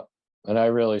 Yeah. And I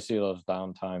really see those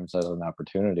downtimes as an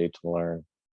opportunity to learn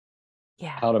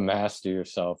Yeah. how to master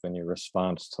yourself in your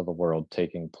response to the world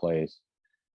taking place,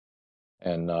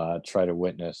 and try to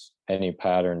witness any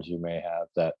patterns you may have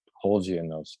that hold you in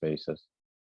those spaces.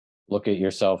 Look at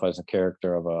yourself as a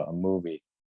character of a movie,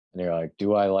 and you're like,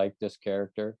 do I like this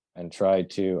character? And try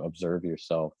to observe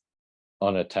yourself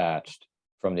unattached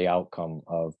from the outcome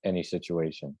of any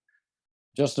situation.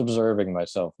 Just observing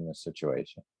myself in this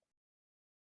situation.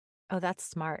 Oh, that's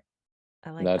smart. I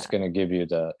And like that's that. going to give you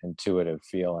the intuitive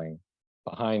feeling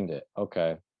behind it.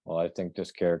 Okay, well, I think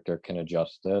this character can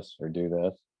adjust this or do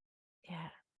this. Yeah.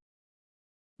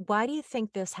 Why do you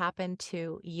think this happened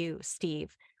to you,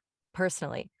 Steve,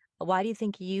 personally? Why do you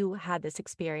think you had this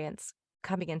experience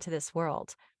coming into this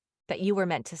world that you were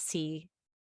meant to see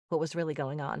what was really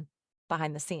going on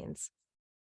behind the scenes?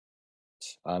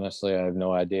 Honestly, I have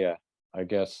no idea. I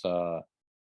guess I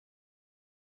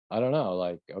don't know.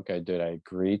 Like, okay, did I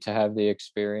agree to have the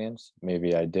experience?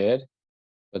 Maybe I did,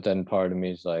 but then part of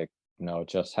me is like, no, it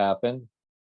just happened.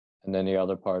 And then the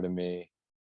other part of me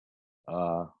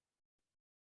uh,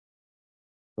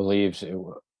 believes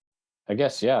I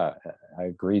guess, yeah, I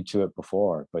agreed to it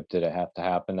before, but did it have to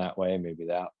happen that way? Maybe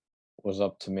that was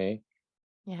up to me.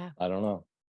 Yeah. I don't know.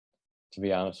 To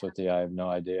be honest with you, I have no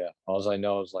idea. All I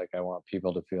know is, like, I want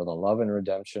people to feel the love and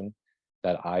redemption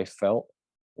that I felt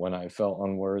when I felt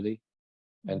unworthy,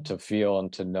 and Mm. to feel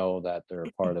and to know that they're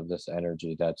a part of this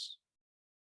energy that's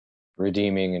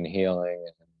redeeming and healing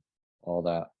and all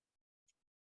that.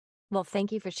 Well,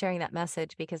 thank you for sharing that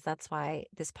message because that's why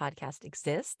this podcast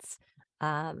exists.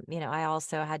 I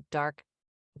also had dark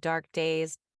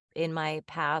days in my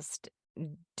past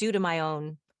due to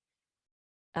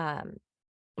um,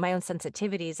 my own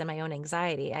sensitivities and my own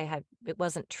anxiety. It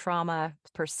wasn't trauma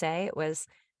per se, it was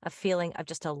a feeling of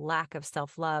just a lack of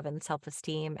self-love and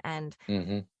self-esteem. And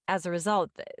Hmm. as a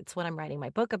result, it's what I'm writing my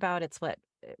book about. It's what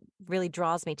really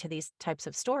draws me to these types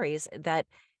of stories that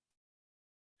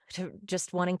to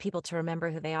just wanting people to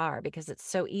remember who they are because it's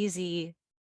so easy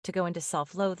to go into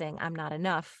self-loathing. I'm not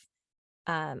enough.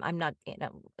 I'm not,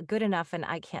 good enough and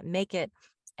I can't make it.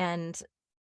 And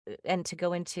and to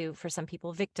go into for some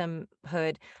people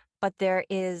victimhood, but there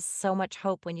is so much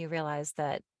hope when you realize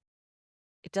that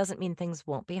it doesn't mean things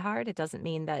won't be hard. It doesn't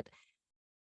mean that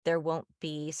there won't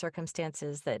be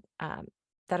circumstances that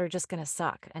are just going to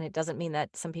suck, and it doesn't mean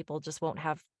that some people just won't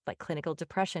have like clinical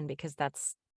depression because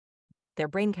that's their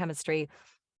brain chemistry.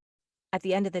 At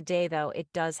the end of the day, though, it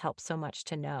does help so much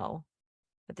to know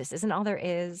that this isn't all there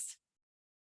is,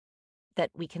 that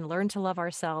we can learn to love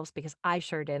ourselves because I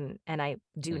sure didn't and I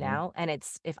do Hmm. now. And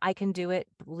it's if I can do it,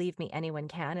 believe me, anyone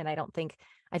can. And I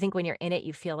think when you're in it,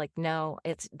 you feel like, no,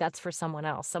 that's for someone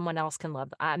else. Someone else can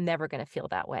love. I'm never going to feel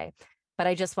that way. But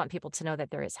I just want people to know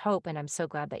that there is hope. And I'm so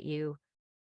glad that you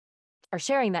are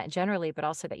sharing that generally, but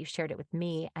also that you shared it with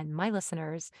me and my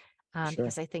listeners, Sure.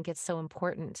 because I think it's so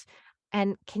important.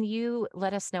 And can you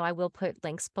let us know? I will put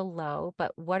links below,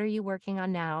 but what are you working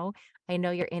on now? I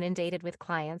know you're inundated with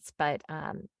clients, but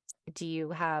do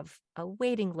you have a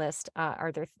waiting list?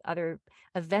 Are there other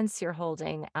events you're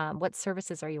holding? What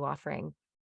services are you offering?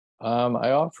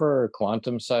 I offer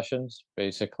quantum sessions,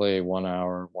 basically 1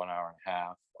 hour, 1 hour and a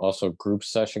half. Also, group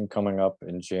session coming up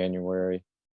in January.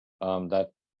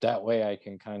 That way I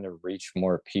can kind of reach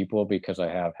more people because I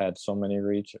have had so many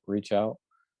reach out.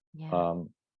 Yeah. Um,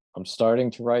 I'm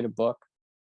starting to write a book,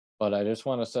 but I just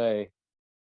want to say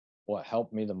what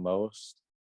helped me the most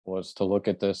was to look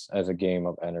at this as a game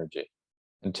of energy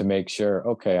and to make sure,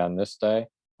 okay, on this day,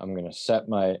 I'm going to set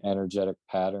my energetic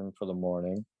pattern for the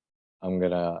morning. I'm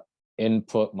going to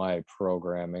input my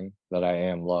programming that I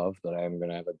am love, that I am going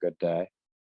to have a good day.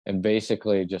 And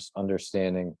basically just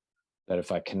understanding that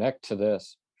if I connect to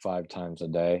this 5 times a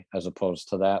day, as opposed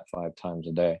to that 5 times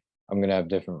a day, I'm going to have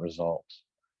different results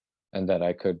and that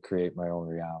I could create my own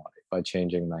reality by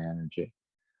changing my energy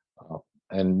uh,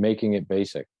 and making it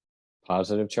basic,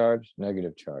 positive charge,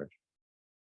 negative charge.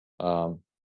 Um,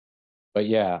 but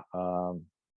yeah,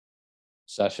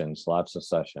 sessions, lots of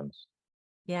sessions.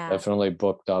 Yeah. Definitely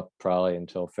booked up probably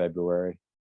until February.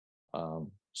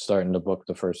 Starting to book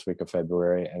the first week of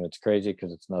February, and it's crazy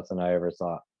because it's nothing I ever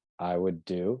thought I would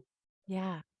do,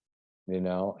 Yeah.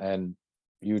 and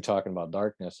you talking about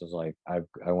darkness is like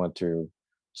I went through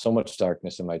so much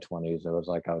darkness in my 20s. It was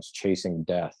like I was chasing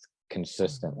death Mhm.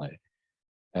 consistently.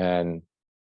 And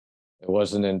it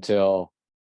wasn't until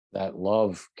that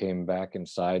love came back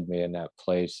inside me in that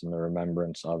place and the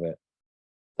remembrance of it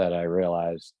that I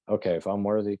realized, okay, if I'm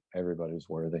worthy, everybody's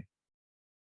worthy.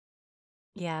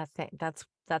 Yeah, that's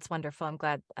wonderful.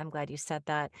 I'm glad you said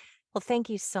that. Well, thank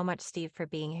you so much, Steve, for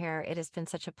being here. It has been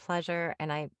such a pleasure,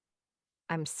 and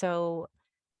I'm so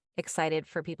excited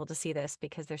for people to see this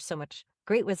because there's so much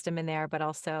great wisdom in there, but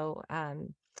also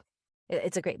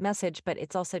it's a great message. But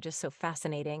it's also just so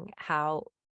fascinating how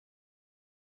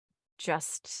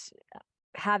just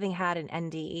having had an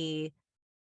NDE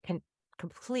can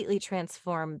completely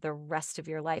transform the rest of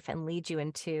your life and lead you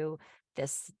into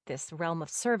this realm of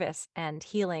service and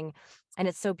healing. And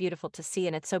it's so beautiful to see,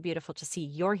 and it's so beautiful to see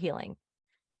your healing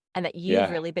and that you've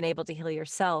Yeah, really been able to heal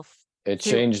yourself it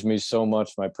through changed me so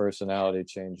much. My personality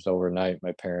changed overnight.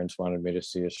 My parents wanted me to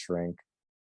see a shrink.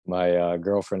 My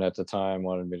girlfriend at the time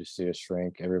wanted me to see a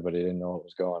shrink. Everybody didn't know what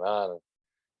was going on.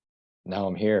 Now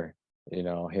I'm here,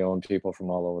 healing people from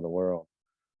all over the world.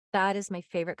 that is my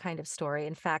favorite kind of story.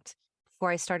 In fact,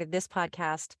 before I started this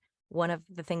podcast, one of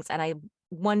the things, and I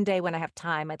one day when I have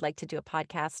time, I'd like to do a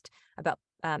podcast about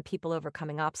people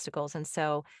overcoming obstacles. And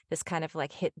so this kind of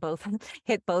like hit both,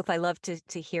 hit both. I love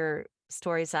to hear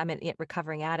stories. I'm a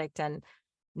recovering addict, and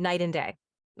night and day.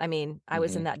 I mean, I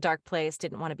was Hmm. in that dark place,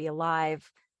 didn't want to be alive,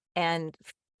 and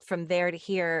from there to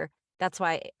here. That's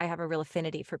why I have a real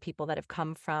affinity for people that have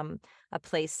come from a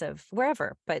place of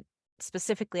wherever, but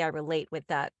specifically, I relate with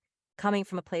that coming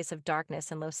from a place of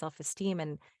darkness and low self-esteem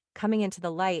and coming into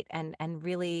the light and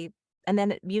really and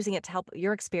then using it to help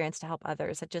your experience to help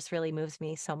others. It just really moves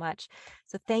me so much.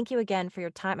 So thank you again for your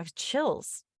time. I have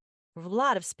chills. A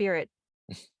lot of spirit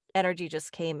energy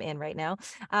just came in right now.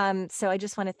 So I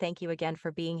just want to thank you again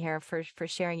for being here, for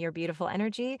sharing your beautiful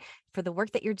energy, for the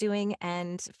work that you're doing,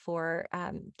 and for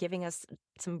giving us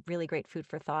some really great food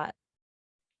for thought.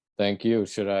 Thank you.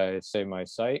 Should I say my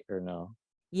site or no?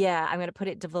 Yeah, I'm gonna put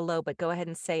it below, but go ahead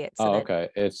and say it so Oh, that okay.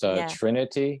 It's yeah.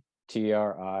 Trinity,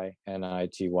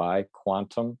 TRINITY,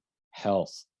 Quantum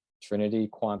Health,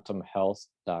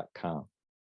 trinityquantumhealth.com.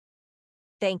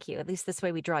 Thank you. At least this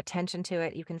way we draw attention to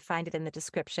it. You can find it in the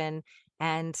description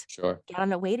and Sure. get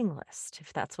on a waiting list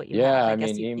if that's what you Yeah, have. I I guess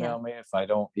mean, you yeah. email me if I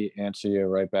don't answer you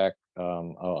right back.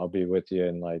 I'll be with you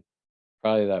in like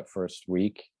probably that first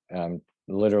week. I'm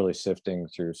literally sifting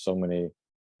through so many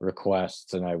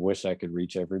requests, and I wish I could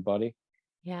reach everybody.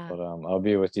 Yeah. But I'll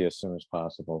be with you as soon as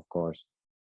possible, of course.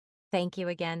 Thank you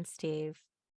again, Steve.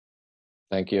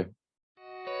 Thank you.